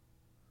 bro.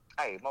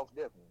 Hey, most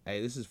definitely.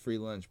 Hey, this is free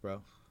lunch,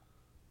 bro.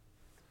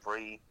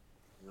 Free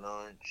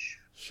lunch.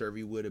 Serve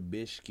you with a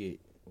biscuit.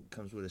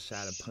 Comes with a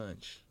shot of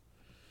punch.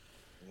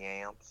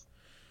 Yams.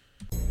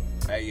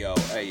 Hey yo,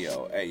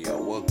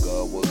 what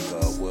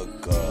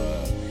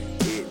good?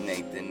 It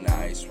Nathan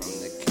Nice from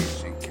the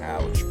Kitchen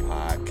Couch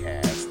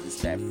Podcast.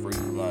 It's that free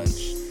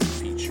lunch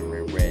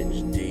featuring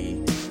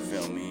RegD.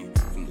 Feel me?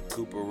 From the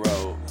Cooper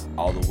Road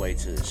all the way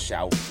to the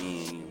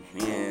Choppin.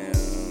 Yeah,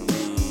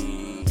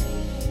 me.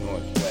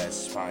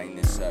 Northwest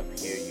finest up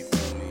here, you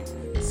feel me?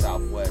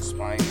 Southwest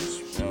finest,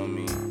 you feel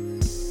me?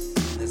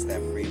 It's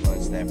that free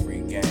lunch, that free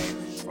game.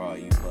 For all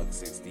you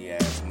 $1.60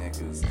 ass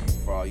niggas.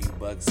 For all you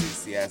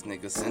 $1.60 ass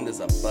niggas, send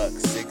us a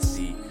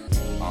 $1.60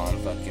 on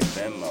fucking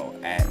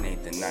Venmo at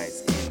Nathan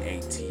Nice,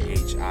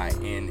 NATHINNICE.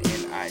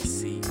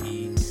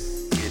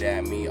 Get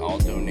at me, all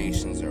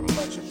donations are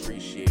much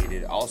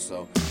appreciated.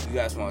 Also, you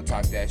guys want to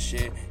talk that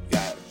shit? You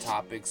got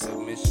topic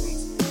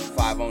submissions,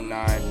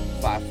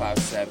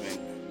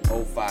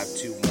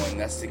 509-557-0521.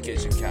 That's the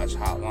Kitchen Couch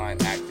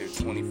Hotline, active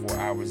 24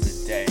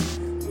 hours a day.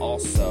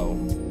 Also,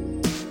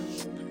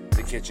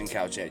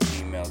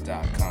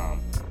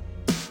 thekitchencouch@gmail.com.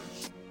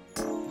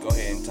 Go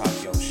ahead and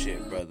talk your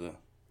shit, brother.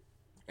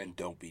 And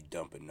don't be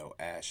dumping no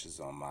ashes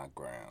on my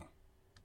ground.